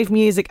 live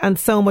music and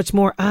so much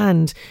more.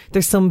 And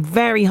there's some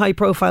very high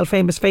profile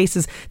famous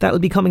faces that will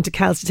be coming to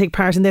Kells to take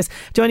part in this.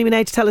 Joining me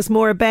now to tell us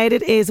more about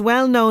it is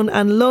well-known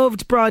and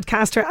loved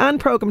broadcaster and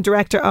programme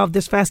director of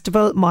this festival,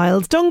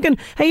 Miles Duncan.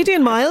 How you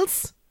doing,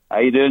 Miles? How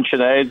you doing,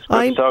 Sinead? It's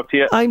good to talk to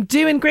you. I'm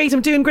doing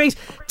great.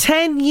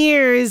 10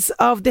 years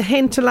of the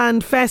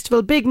Hinterland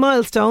Festival. Big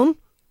milestone.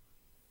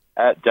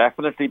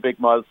 Definitely big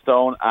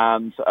milestone,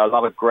 and a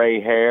lot of grey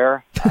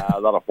hair, a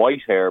lot of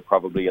white hair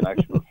probably in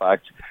actual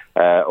fact,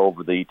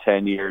 over the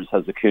 10 years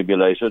has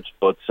accumulated.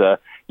 But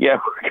yeah,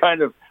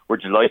 we're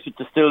delighted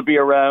to still be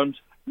around.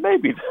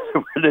 Maybe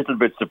we're a little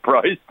bit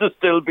surprised to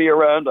still be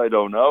around. I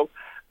don't know.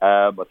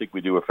 I think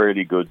we do a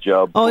fairly good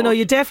job. Oh, no,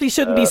 you definitely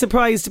shouldn't be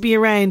surprised to be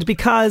around,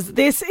 because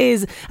this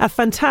is a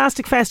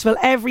fantastic festival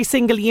every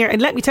single year.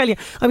 And let me tell you,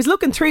 I was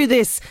looking through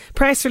this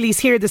press release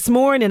here this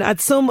morning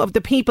at some of the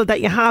people that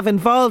you have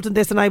involved in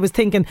this, and I was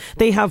thinking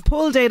they have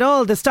pulled out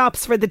all the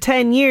stops for the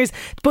 10 years.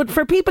 But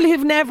for people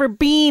who've never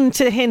been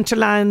to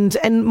Hinterland,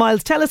 and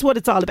Miles, tell us what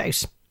it's all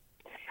about.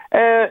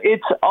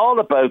 It's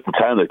all about the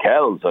town of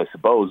Kells, I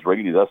suppose,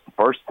 really. That's the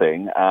first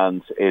thing.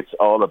 And it's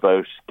all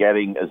about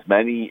getting as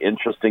many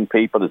interesting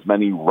people, as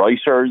many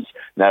writers.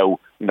 Now,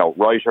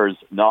 writers,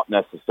 not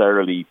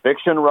necessarily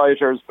fiction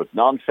writers, but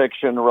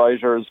non-fiction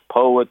writers,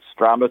 poets,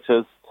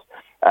 dramatists,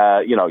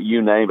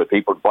 you name it,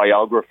 people,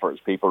 biographers,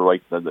 people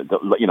write,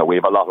 we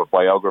have a lot of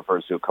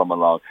biographers who come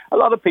along. A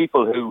lot of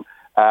people who,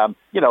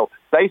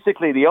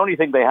 basically the only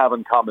thing they have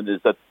in common is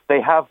that they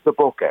have the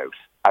book out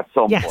at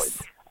some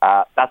point.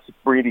 That's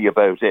really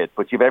about it.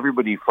 But you've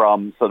everybody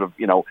from sort of,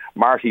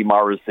 Marty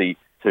Morrissey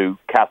to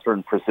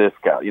Catherine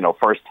Prasiska,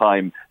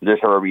 first-time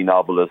literary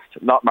novelist.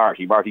 Not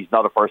Marty. Marty's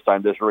not a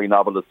first-time literary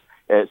novelist.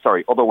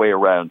 Other way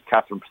around.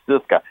 Catherine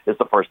Prasiska is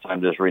the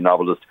first-time literary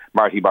novelist.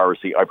 Marty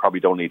Morrissey, I probably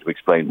don't need to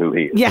explain who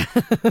he is. Yeah,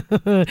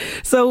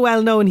 so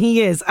well known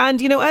he is.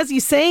 And, as you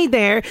say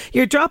there,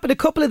 you're dropping a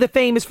couple of the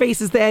famous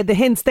faces there, the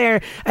hints there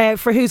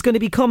for who's going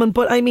to be coming.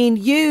 But, I mean,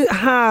 you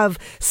have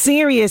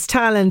serious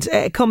talent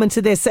coming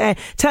to this.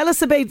 Tell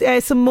us about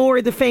some more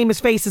of the famous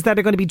faces that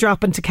are going to be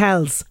dropping to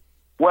Kells.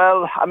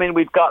 Well, one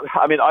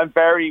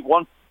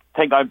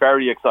thing I'm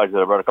very excited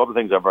about, a couple of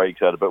things I'm very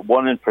excited about.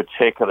 One in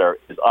particular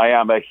is I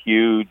am a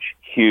huge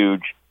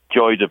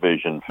Joy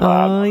Division fan.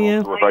 Oh, yeah.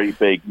 I'm a very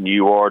big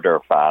New Order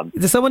fan.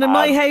 There's someone in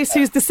my house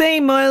who's the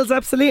same, Miles.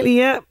 Absolutely,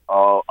 yeah.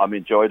 Oh, I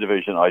mean, Joy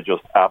Division, I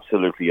just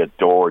absolutely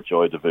adore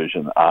Joy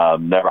Division.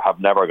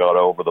 Never got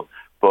over them,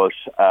 but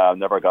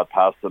never got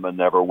past them and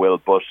never will.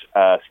 But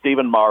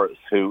Stephen Morris,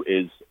 who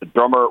is the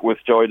drummer with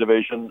Joy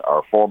Division,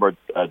 or former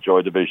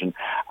Joy Division,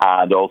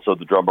 and also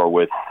the drummer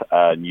with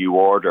New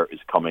Order, is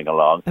coming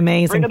along.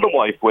 Amazing. Bringing the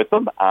wife with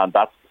them, and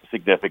that's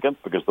significant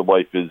because the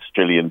wife is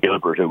Gillian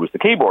Gilbert, who was the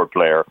keyboard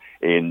player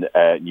in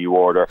New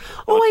Order.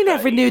 But, I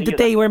never knew that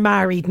they were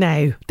married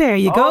now. There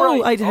you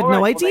go. I had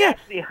no idea.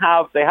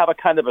 Well, they have a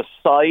kind of a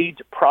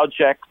side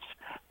project.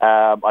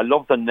 I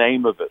love the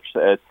name of it.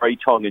 It's very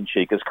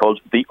tongue-in-cheek. It's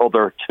called The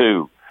Other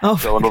Two. Oh,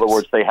 so in other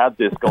words, they had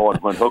this going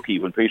when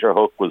Peter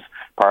Hook was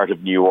part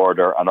of New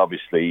Order, and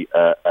obviously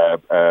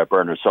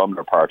Bernard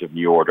Sumner part of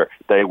New Order.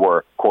 They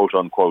were, quote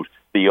unquote,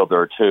 the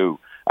other two.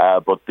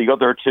 But the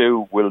other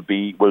two will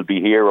be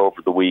here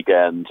over the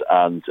weekend,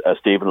 and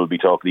Stephen will be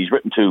talking. He's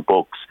written 2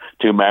 books,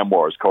 2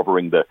 memoirs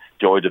covering the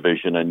Joy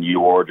Division and New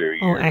Order.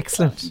 Oh,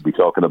 excellent! He'll be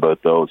talking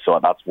about those, so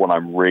that's one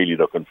I'm really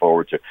looking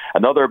forward to.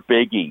 Another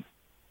biggie,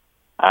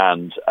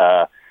 and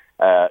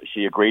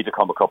she agreed to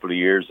come a couple of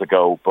years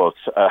ago, but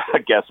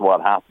guess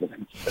what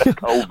happened?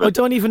 COVID. Oh,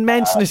 don't even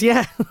mention it.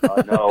 Yeah,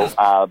 I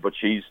know. But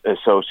she's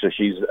that's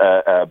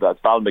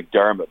Val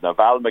McDermid. Now,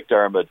 Val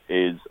McDermid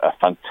is a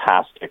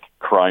fantastic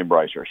crime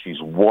writer.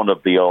 She's one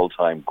of the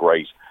all-time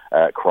great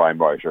crime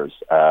writers.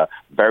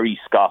 Very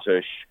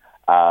Scottish,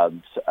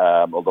 and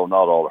although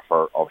not all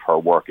of her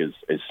work is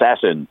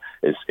set in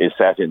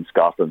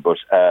Scotland, but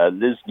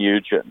Liz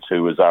Nugent,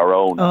 who is our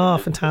own,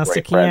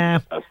 fantastic, yeah,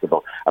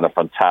 festival, and a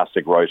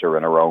fantastic writer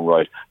in her own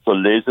right. So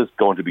Liz is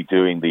going to be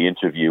doing the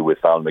interview with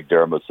Val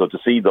McDermid. So to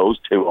see those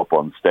two up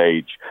on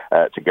stage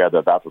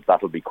together,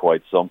 that'll be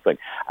quite something.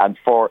 And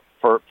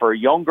for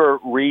younger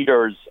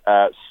readers,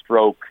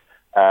 stroke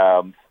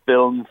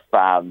film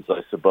fans,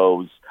 I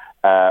suppose.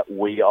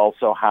 We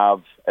also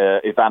have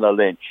Evanna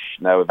Lynch.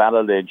 Now,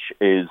 Evanna Lynch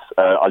is,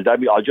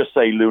 I'll just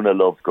say Luna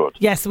Lovegood.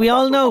 Yes, we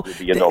all know.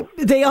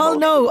 They all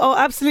know. Oh,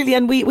 absolutely.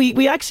 And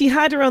we actually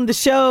had her on the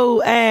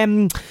show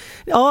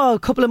a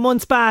couple of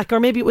months back, or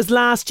maybe it was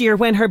last year,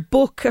 when her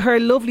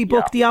lovely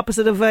book, The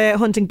Opposite of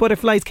Hunting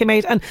Butterflies, came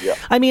out. And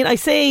I mean, I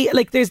say,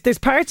 like, there's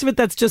parts of it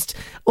that's just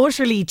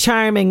utterly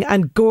charming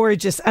and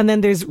gorgeous, and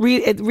then there's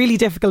really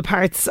difficult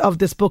parts of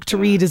this book to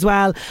read as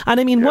well. And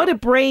I mean, what a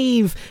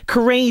brave,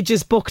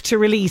 courageous book to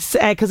release,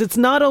 because it's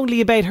not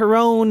only about her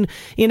own,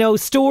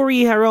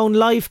 story, her own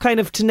life kind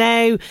of to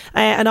now,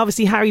 and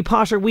obviously Harry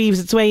Potter weaves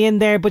its way in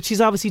there, but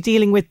she's obviously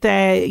dealing with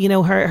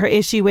her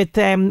issue with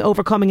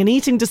overcoming an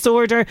eating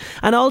disorder,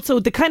 and also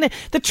the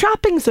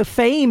trappings of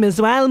fame as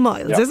well,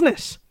 Miles, isn't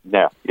it?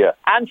 Yeah,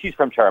 and she's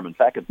from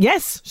Termonfeckin.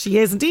 Yes, she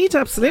is indeed,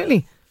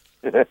 absolutely.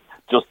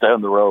 Just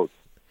down the road.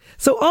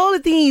 So all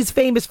of these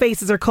famous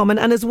faces are coming,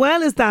 and as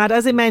well as that,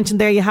 as I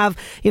mentioned there, you have,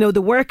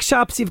 the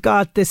workshops, you've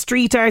got the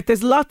street art,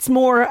 there's lots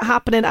more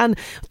happening, and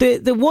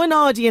the one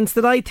audience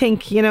that I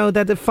think,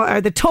 that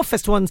are the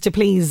toughest ones to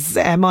please,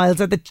 Miles,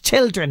 are the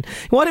children.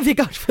 What have you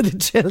got for the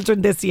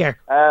children this year?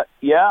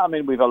 I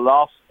mean, we've a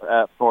lot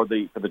for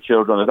the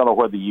children. I don't know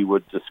whether you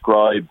would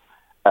describe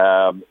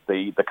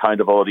the kind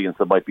of audience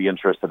that might be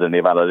interested in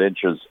Evanna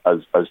Lynch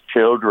as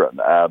children.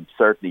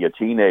 Certainly a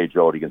teenage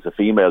audience, a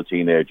female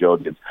teenage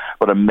audience,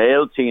 but a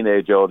male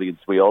teenage audience.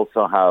 We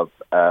also have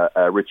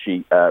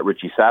Richie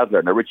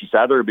Sadler. Now, Richie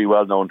Sadler will be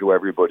well known to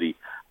everybody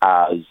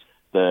as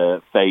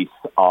the face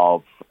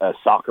of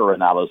soccer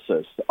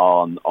analysis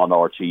on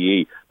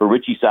RTE. But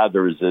Richie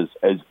Sadler is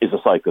a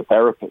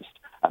psychotherapist,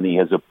 and he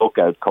has a book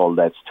out called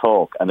Let's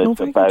Talk, and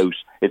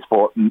it's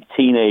for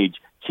teenage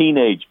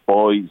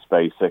boys,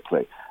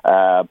 basically.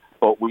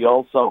 But we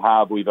also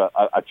have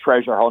a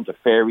treasure hunt, a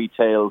fairy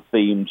tale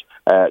themed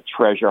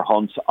treasure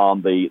hunt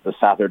on the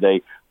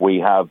Saturday. We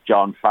have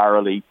John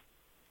Farrelly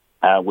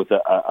with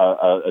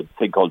a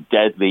thing called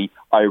Deadly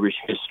Irish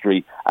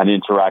History, an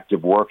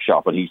interactive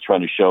workshop, and he's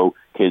trying to show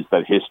kids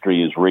that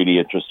history is really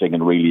interesting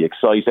and really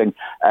exciting.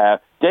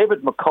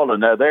 David McCullough,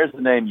 now there's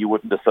a name you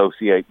wouldn't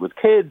associate with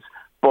kids,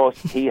 but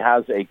he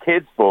has a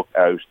kids' book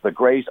out, the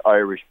Great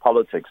Irish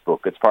Politics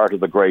book. It's part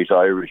of the Great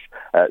Irish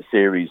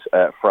series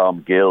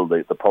from Gill,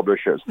 the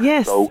publishers.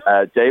 Yes. So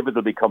David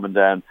will be coming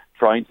down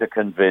trying to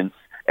convince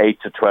 8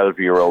 to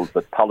 12-year-olds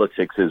that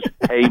politics is,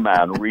 hey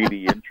man,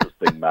 really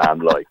interesting,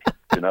 man,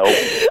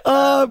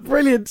 Oh,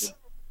 brilliant.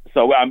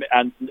 So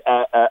an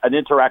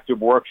interactive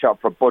workshop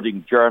for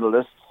budding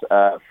journalists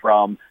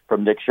from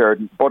Nick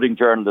Sheridan, budding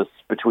journalists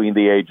between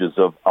the ages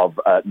of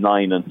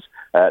 9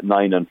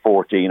 and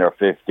 14 or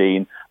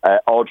 15.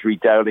 Audrey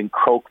Dowling,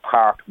 Croke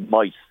Park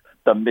Mice,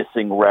 The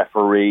Missing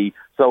Referee.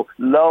 So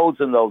loads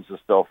and loads of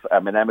stuff.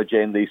 Emma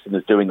Jane Leeson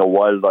is doing a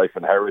wildlife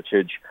and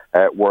heritage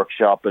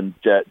workshop, and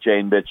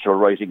Jane Mitchell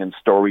writing and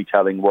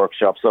storytelling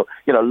workshop. So,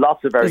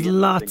 lots of very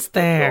lots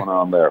there going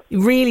on there.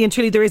 Really and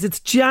truly there is.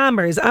 It's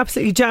jammers,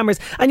 absolutely jammers.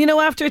 And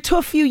after a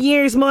tough few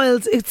years,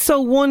 Miles, it's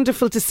so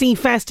wonderful to see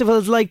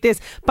festivals like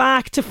this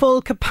back to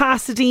full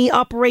capacity,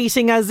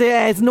 operating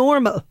as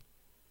normal.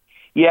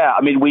 Yeah,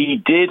 I mean,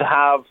 we did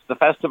have the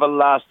festival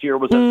last year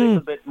was a little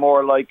bit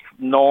more like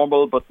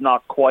normal, but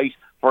not quite.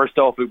 First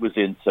off, it was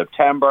in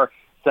September.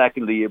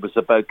 Secondly, it was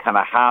about kind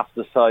of half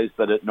the size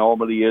that it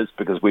normally is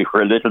because we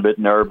were a little bit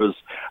nervous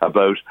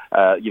about,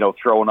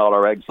 throwing all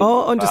our eggs.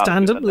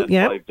 Understandable,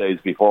 yeah. 5 days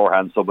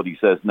beforehand, somebody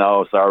says,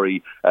 no,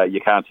 sorry, you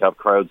can't have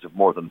crowds of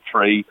more than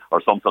 3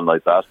 or something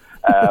like that.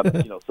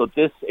 So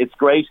it's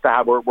great to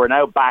have. We're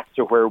now back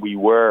to where we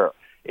were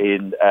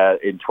in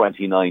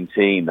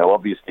 2019. Now,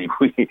 obviously,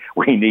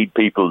 we need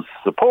people's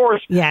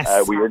support.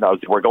 Yes,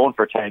 we're going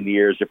for 10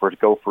 years. If we're to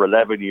go for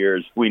 11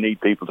 years, we need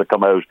people to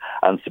come out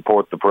and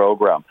support the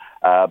program.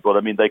 But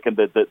I mean, they can.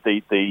 The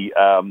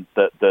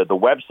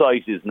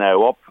website is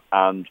now up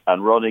and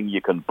running.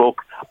 You can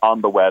book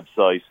on the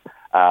website,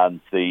 and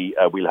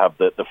we'll have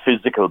the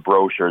physical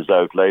brochures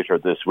out later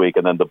this week,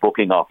 and then the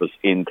booking office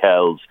in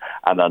Kells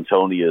and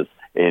Antonia's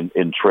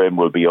in Trim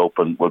will be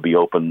open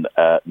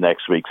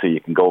next week, so you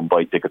can go and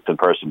buy tickets in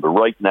person. But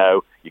right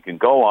now, you can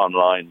go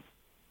online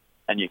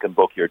and you can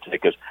book your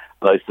ticket.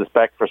 And I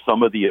suspect for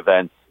some of the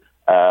events,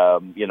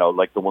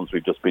 like the ones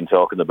we've just been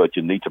talking about,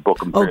 you need to book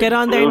them. Oh, get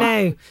on there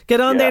now.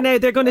 There now.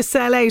 They're going to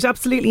sell out.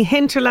 Absolutely.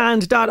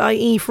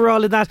 Hinterland.ie for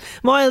all of that.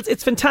 Miles,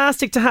 it's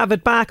fantastic to have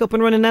it back up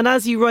and running. And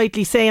as you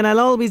rightly say, and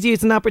I'll always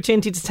use an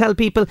opportunity to tell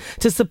people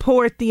to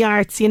support the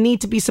arts. You need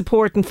to be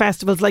supporting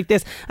festivals like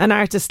this and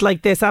artists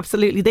like this.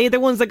 Absolutely. They're the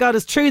ones that got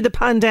us through the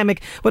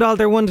pandemic with all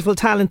their wonderful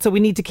talent. So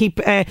we need to keep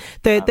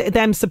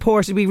them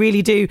supported. We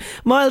really do.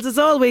 Miles, as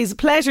always,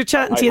 pleasure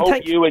chatting to you. I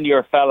hope you and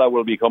your fella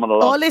will be coming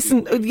along. Oh,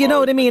 listen, you know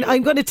what I mean?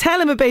 I'm going to tell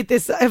him about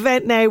this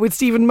event now with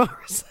Stephen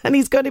Morris, and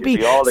he's going to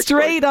be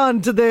straight on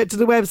to the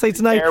website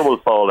tonight. Hair will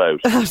fall out.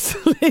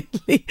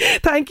 Absolutely.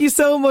 Thank you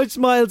so much,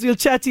 Miles. We'll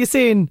chat to you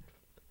soon.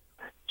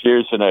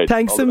 Cheers tonight.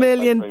 Thanks a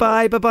million.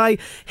 Bye.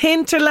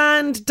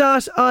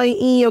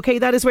 Hinterland.ie. Okay,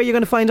 that is where you're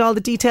going to find all the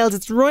details.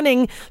 It's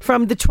running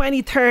from the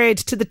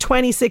 23rd to the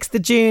 26th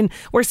of June.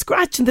 We're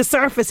scratching the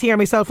surface here,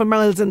 myself and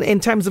Miles, in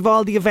terms of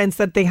all the events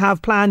that they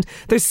have planned.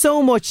 There's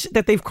so much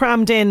that they've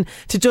crammed in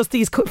to just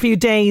these few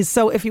days.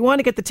 So if you want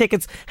to get the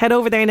tickets, head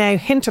over there now,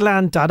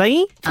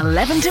 hinterland.ie.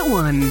 11 to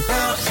 1.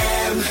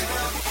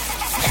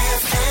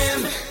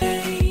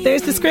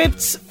 There's the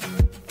script.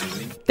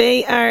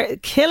 They are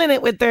killing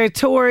it with their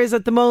tours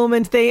at the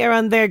moment. They are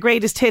on their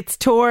greatest hits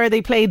tour.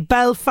 They played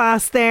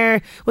Belfast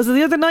there. Was it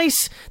the other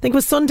night? I think it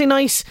was Sunday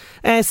night.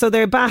 So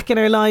they're back in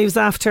our lives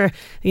after,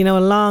 a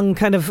long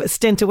kind of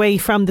stint away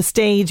from the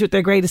stage with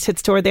their greatest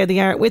hits tour. There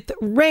they are with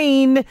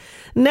rain.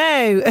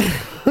 Now,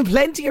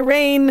 plenty of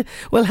rain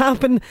will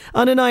happen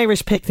on an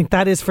Irish picnic,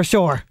 that is for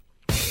sure.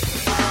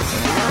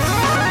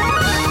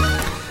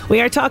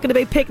 We are talking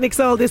about picnics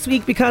all this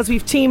week because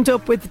we've teamed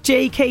up with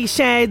JK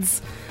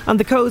Sheds on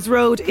the Coes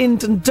Road in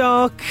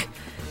Dundalk.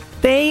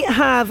 They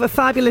have a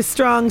fabulous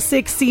strong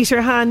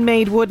 6-seater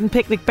handmade wooden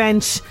picnic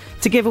bench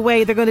to give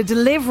away. They're going to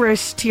deliver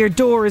it to your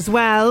door as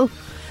well.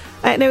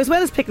 Now, as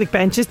well as picnic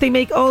benches, they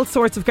make all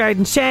sorts of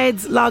garden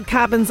sheds, log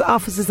cabins,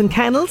 offices and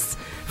kennels.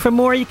 For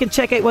more, you can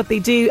check out what they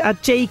do at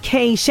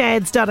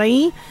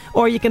jksheds.ie,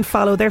 or you can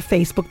follow their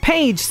Facebook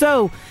page.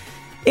 So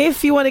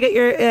if you want to get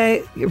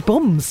your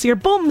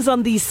bums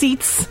on these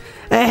seats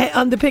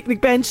on the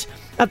picnic bench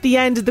at the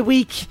end of the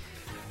week,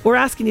 we're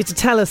asking you to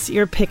tell us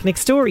your picnic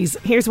stories.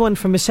 Here's one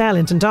from Michelle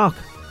in Dundalk.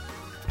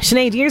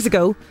 Sinead, years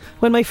ago,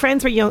 when my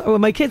friends were young, or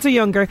when my kids were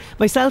younger,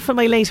 myself and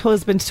my late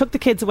husband took the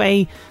kids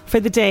away for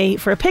the day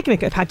for a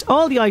picnic. I packed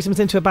all the items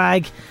into a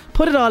bag,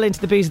 put it all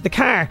into the boot of the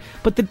car.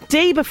 But the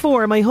day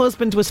before, my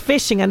husband was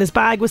fishing and his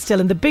bag was still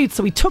in the boot,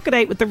 so we took it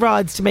out with the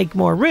rods to make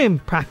more room.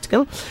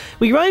 Practical.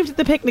 We arrived at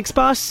the picnic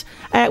spot,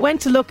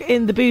 went to look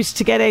in the boot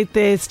to get out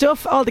the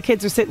stuff. All the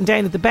kids were sitting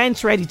down at the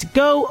bench ready to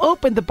go.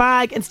 Opened the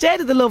bag. Instead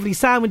of the lovely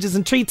sandwiches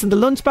and treats in the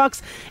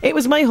lunchbox, it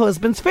was my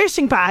husband's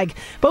fishing bag.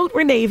 Both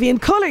were navy in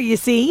colour, you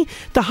see.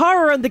 The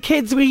horror on the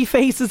kids' wee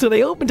faces when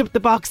they opened up the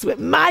box with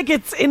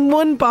maggots in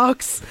one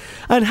box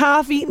and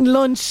half-eaten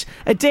lunch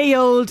a day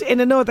old in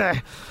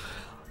another.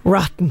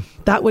 Rotten.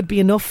 That would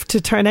be enough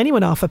to turn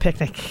anyone off a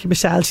picnic,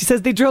 Michelle. She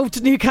says they drove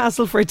to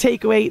Newcastle for a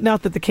takeaway.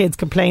 Not that the kids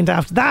complained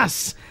after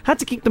that. Had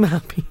to keep them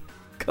happy.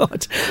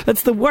 God,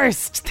 that's the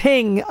worst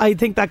thing I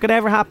think that could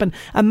ever happen.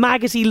 A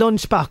maggoty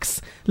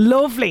lunchbox.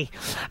 Lovely.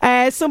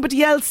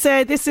 Somebody else,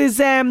 this is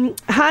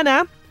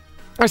Hannah.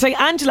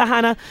 Angela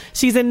Hanna.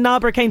 She's in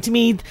Nobber, County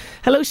Meath.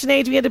 Hello,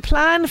 Sinead. We had a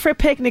plan for a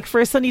picnic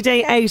for a sunny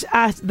day out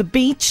at the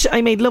beach.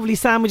 I made lovely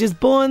sandwiches,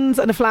 buns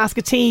and a flask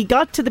of tea.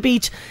 Got to the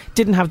beach,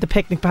 didn't have the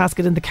picnic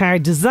basket in the car.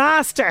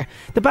 Disaster.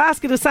 The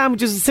basket of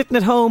sandwiches is sitting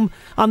at home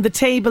on the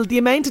table. The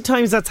amount of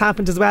times that's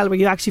happened as well, where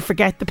you actually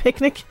forget the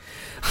picnic.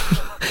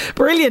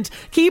 Brilliant.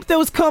 Keep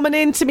those coming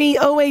in to me.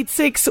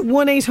 086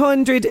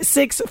 1800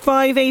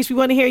 658. We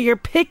want to hear your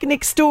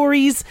picnic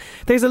stories.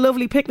 There's a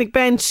lovely picnic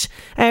bench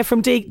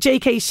from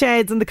JK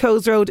Sheds on the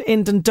Coes Road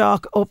in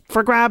Dundalk up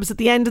for grabs at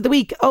the end of the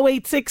week.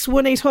 086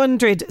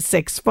 1800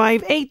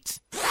 658.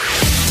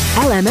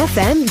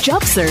 LMFM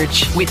Job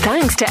Search with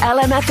thanks to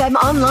LMFM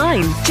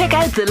Online. Check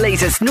out the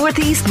latest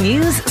Northeast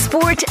news,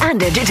 sport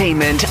and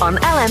entertainment on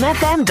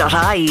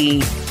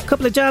lmfm.ie.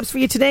 Couple of jobs for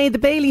you today. The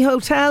Bailey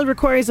Hotel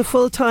requires a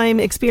full-time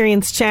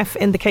experienced chef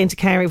in the County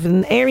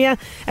Cavan area.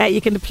 You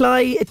can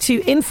apply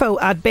to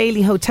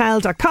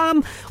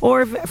info@baileyhotel.com,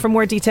 or for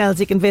more details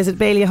you can visit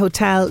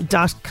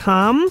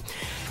baileyhotel.com.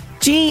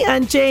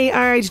 G&J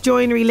Ard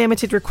Joinery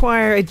Limited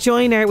require a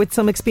joiner with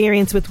some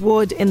experience with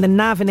wood in the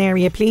Navan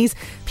area, please.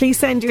 Please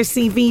send your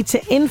CV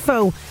to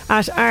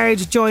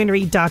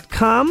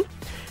info@ardjoinery.com.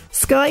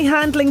 Sky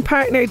Handling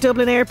Partner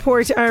Dublin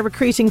Airport are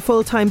recruiting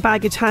full-time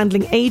baggage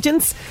handling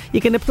agents.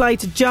 You can apply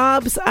to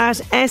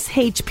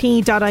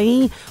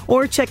jobs@shp.ie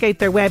or check out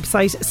their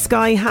website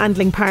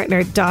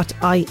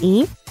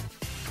skyhandlingpartner.ie.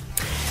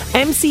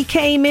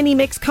 MCK Mini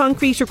Mix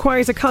Concrete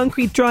requires a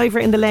concrete driver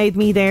in the Louth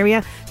Meath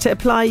area. To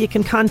apply, you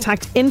can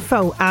contact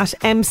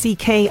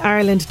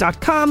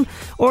info@mckireland.com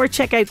or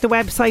check out the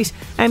website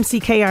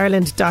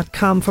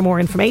mckireland.com for more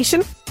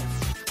information.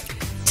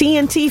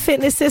 TNT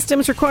Fitness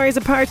Systems requires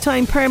a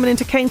part-time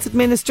permanent accounts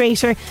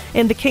administrator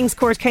in the Kings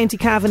Court, County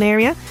Cavan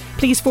area.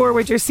 Please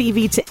forward your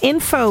CV to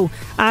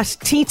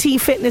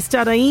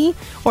info@ttfitness.ie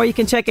or you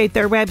can check out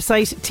their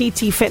website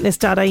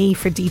ttfitness.ie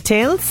for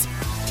details.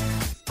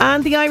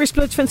 And the Irish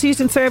Blood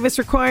Transfusion Service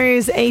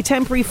requires a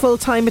temporary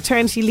full-time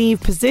maternity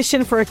leave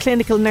position for a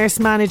clinical nurse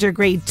manager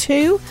grade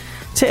 2.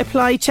 To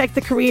apply, check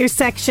the careers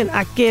section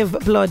at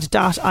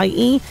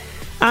giveblood.ie.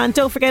 And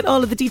don't forget,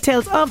 all of the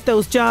details of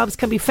those jobs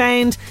can be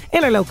found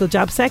in our local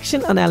job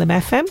section on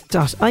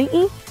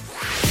lmfm.ie.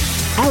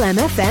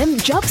 LMFM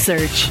Job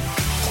Search.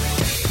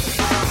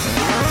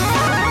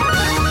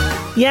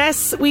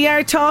 Yes, we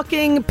are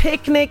talking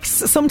picnics.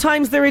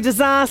 Sometimes they're a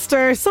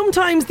disaster.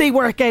 Sometimes they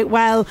work out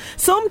well.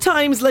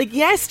 Sometimes, like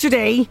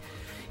yesterday,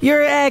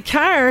 your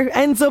car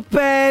ends up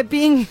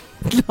being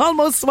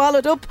almost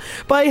swallowed up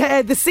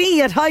by the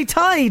sea at high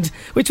tide,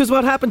 which was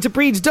what happened to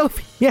Breed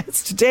Duffy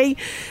yesterday.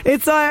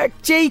 It's our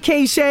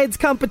JK Sheds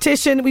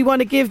competition. We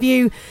want to give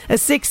you a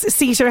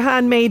 6-seater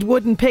handmade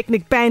wooden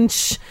picnic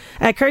bench,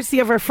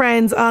 courtesy of our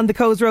friends on the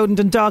Coes Road in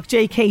Dundalk,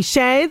 JK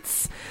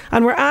Sheds.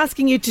 And we're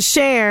asking you to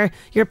share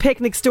your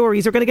picnic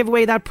stories. We're going to give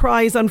away that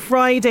prize on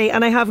Friday.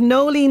 And I have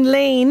Nolene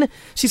Lane.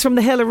 She's from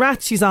the Hill of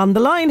Rats. She's on the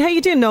line. How you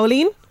doing,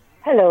 Nolene?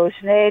 Hello,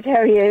 Sinead.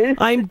 How are you?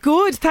 I'm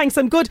good, thanks.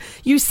 I'm good.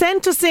 You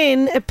sent us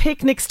in a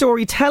picnic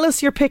story. Tell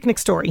us your picnic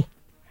story.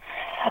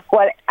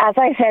 Well, as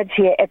I said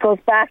to you, it goes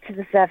back to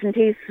the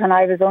 70s when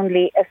I was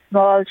only a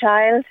small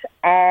child.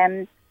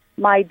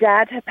 My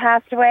dad had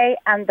passed away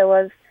and there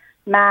was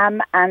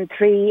Mum and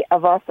 3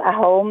 of us at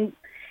home.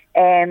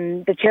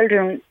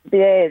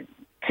 The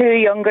two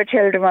younger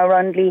children were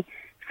only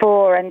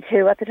 4 and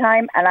 2 at the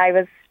time, and I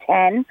was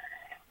 10.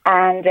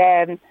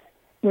 And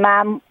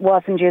Mum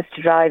wasn't used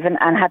to driving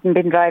and hadn't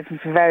been driving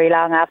for very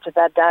long after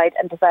Dad died,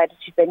 and decided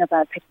she'd bring us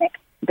on a picnic.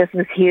 This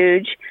was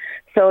huge.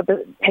 So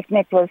the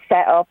picnic was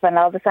set up and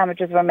all the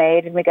sandwiches were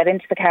made, and we got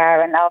into the car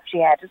and off she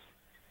headed.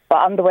 But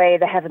on the way,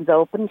 the heavens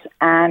opened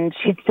and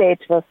she'd say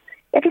to us,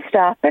 it'll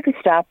stop,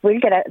 we'll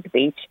get out of the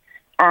beach.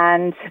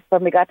 And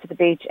when we got to the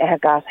beach, it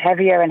had got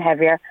heavier and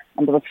heavier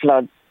and there was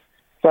floods.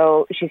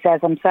 So she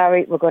says, I'm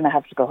sorry, we're going to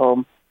have to go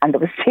home. And there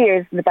was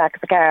tears in the back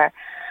of the car.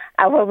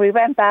 And when we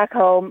went back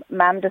home,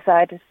 Mum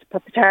decided to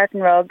put the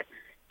tartan rug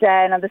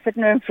down on the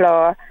sitting room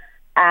floor,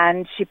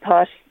 and she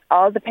put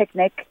all the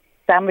picnic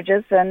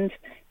sandwiches and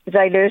the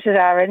diluted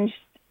orange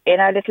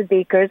in our little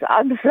beakers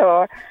on the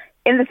floor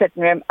in the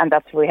sitting room, and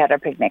that's where we had our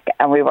picnic,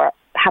 and we were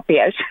happy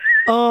out.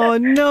 Oh,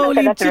 no,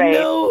 do you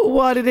know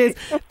what it is?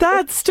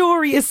 That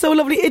story is so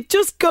lovely. It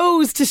just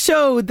goes to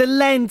show the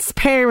lengths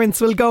parents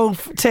will go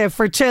to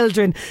for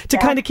children to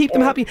kind of keep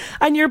them happy.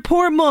 And your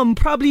poor mum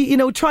probably,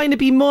 trying to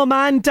be mum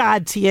and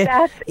dad to you.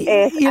 That's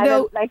it. You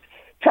know, like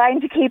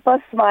trying to keep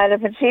us smiling,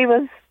 but she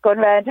was going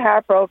around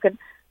heartbroken.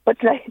 But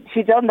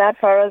she done that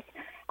for us,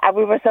 and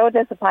we were so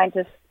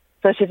disappointed.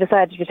 So she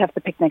decided we'd have the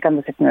picnic on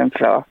the sitting room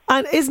floor.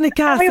 And isn't it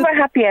gas? We were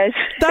happy out.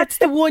 That's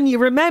the one you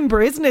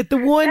remember, isn't it? The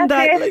one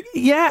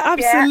yeah,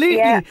 absolutely.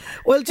 Yeah.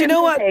 Well, do you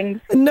know what,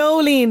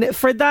 Nolene,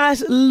 for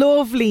that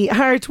lovely,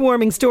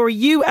 heartwarming story,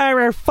 you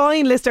are our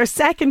finalist, our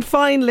second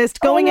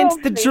finalist, going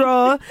into the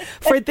draw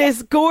for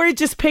this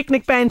gorgeous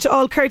picnic bench,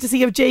 all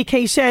courtesy of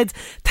JK Sheds.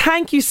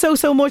 Thank you so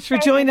much for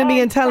joining me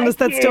and telling us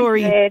that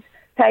story. Sinead.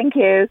 Thank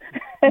you.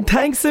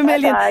 Thanks a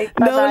million. Bye-bye.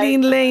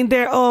 Nolene Lane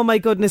there. Oh my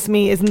goodness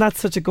me, isn't that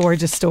such a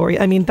gorgeous story?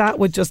 I mean, that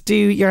would just do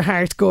your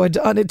heart good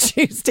on a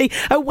Tuesday,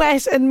 a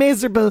wet and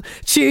miserable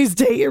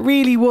Tuesday. It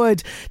really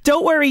would.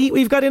 Don't worry,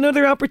 we've got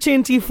another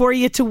opportunity for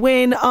you to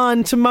win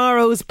on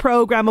tomorrow's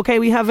programme. Okay,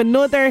 we have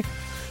another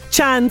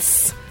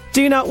chance.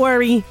 Do not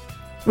worry.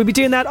 We'll be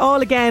doing that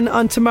all again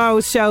on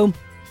tomorrow's show.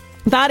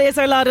 That is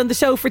our lot on the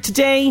show for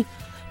today.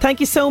 Thank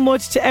you so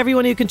much to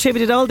everyone who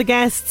contributed, all the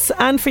guests,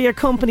 and for your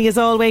company as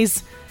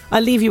always.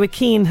 I'll leave you with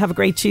Keen. Have a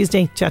great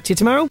Tuesday. Chat to you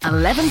tomorrow.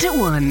 11 to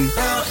 1.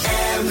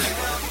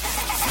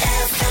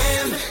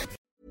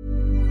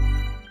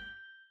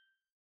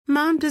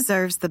 Mom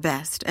deserves the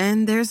best,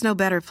 and there's no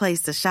better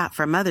place to shop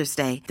for Mother's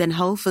Day than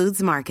Whole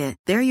Foods Market.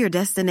 They're your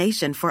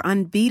destination for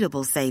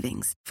unbeatable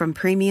savings, from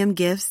premium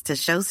gifts to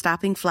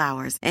show-stopping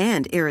flowers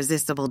and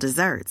irresistible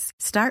desserts.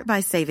 Start by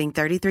saving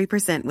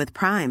 33% with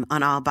Prime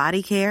on all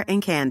body care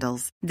and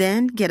candles.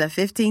 Then get a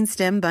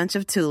 15-stem bunch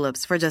of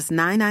tulips for just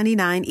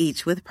 $9.99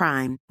 each with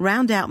Prime.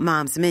 Round out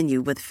Mom's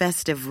menu with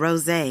festive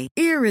rosé,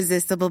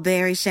 irresistible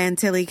berry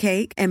chantilly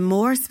cake, and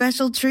more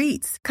special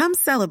treats. Come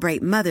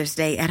celebrate Mother's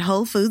Day at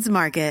Whole Foods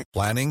Market.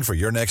 Planning for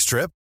your next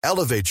trip?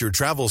 Elevate your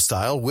travel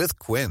style with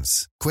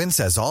Quince. Quince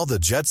has all the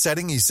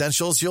jet-setting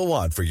essentials you'll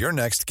want for your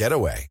next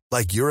getaway,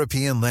 like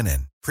European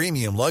linen,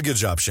 premium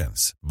luggage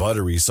options,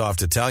 buttery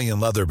soft Italian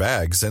leather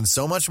bags, and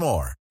so much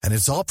more. And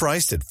it's all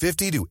priced at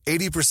 50 to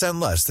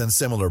 80% less than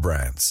similar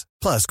brands.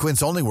 Plus,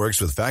 Quince only works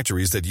with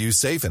factories that use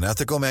safe and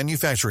ethical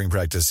manufacturing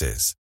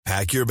practices.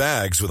 Pack your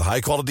bags with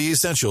high-quality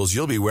essentials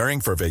you'll be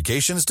wearing for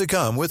vacations to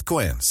come with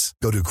Quince.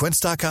 Go to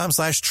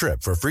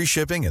quince.com/trip for free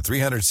shipping and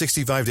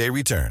 365-day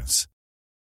returns.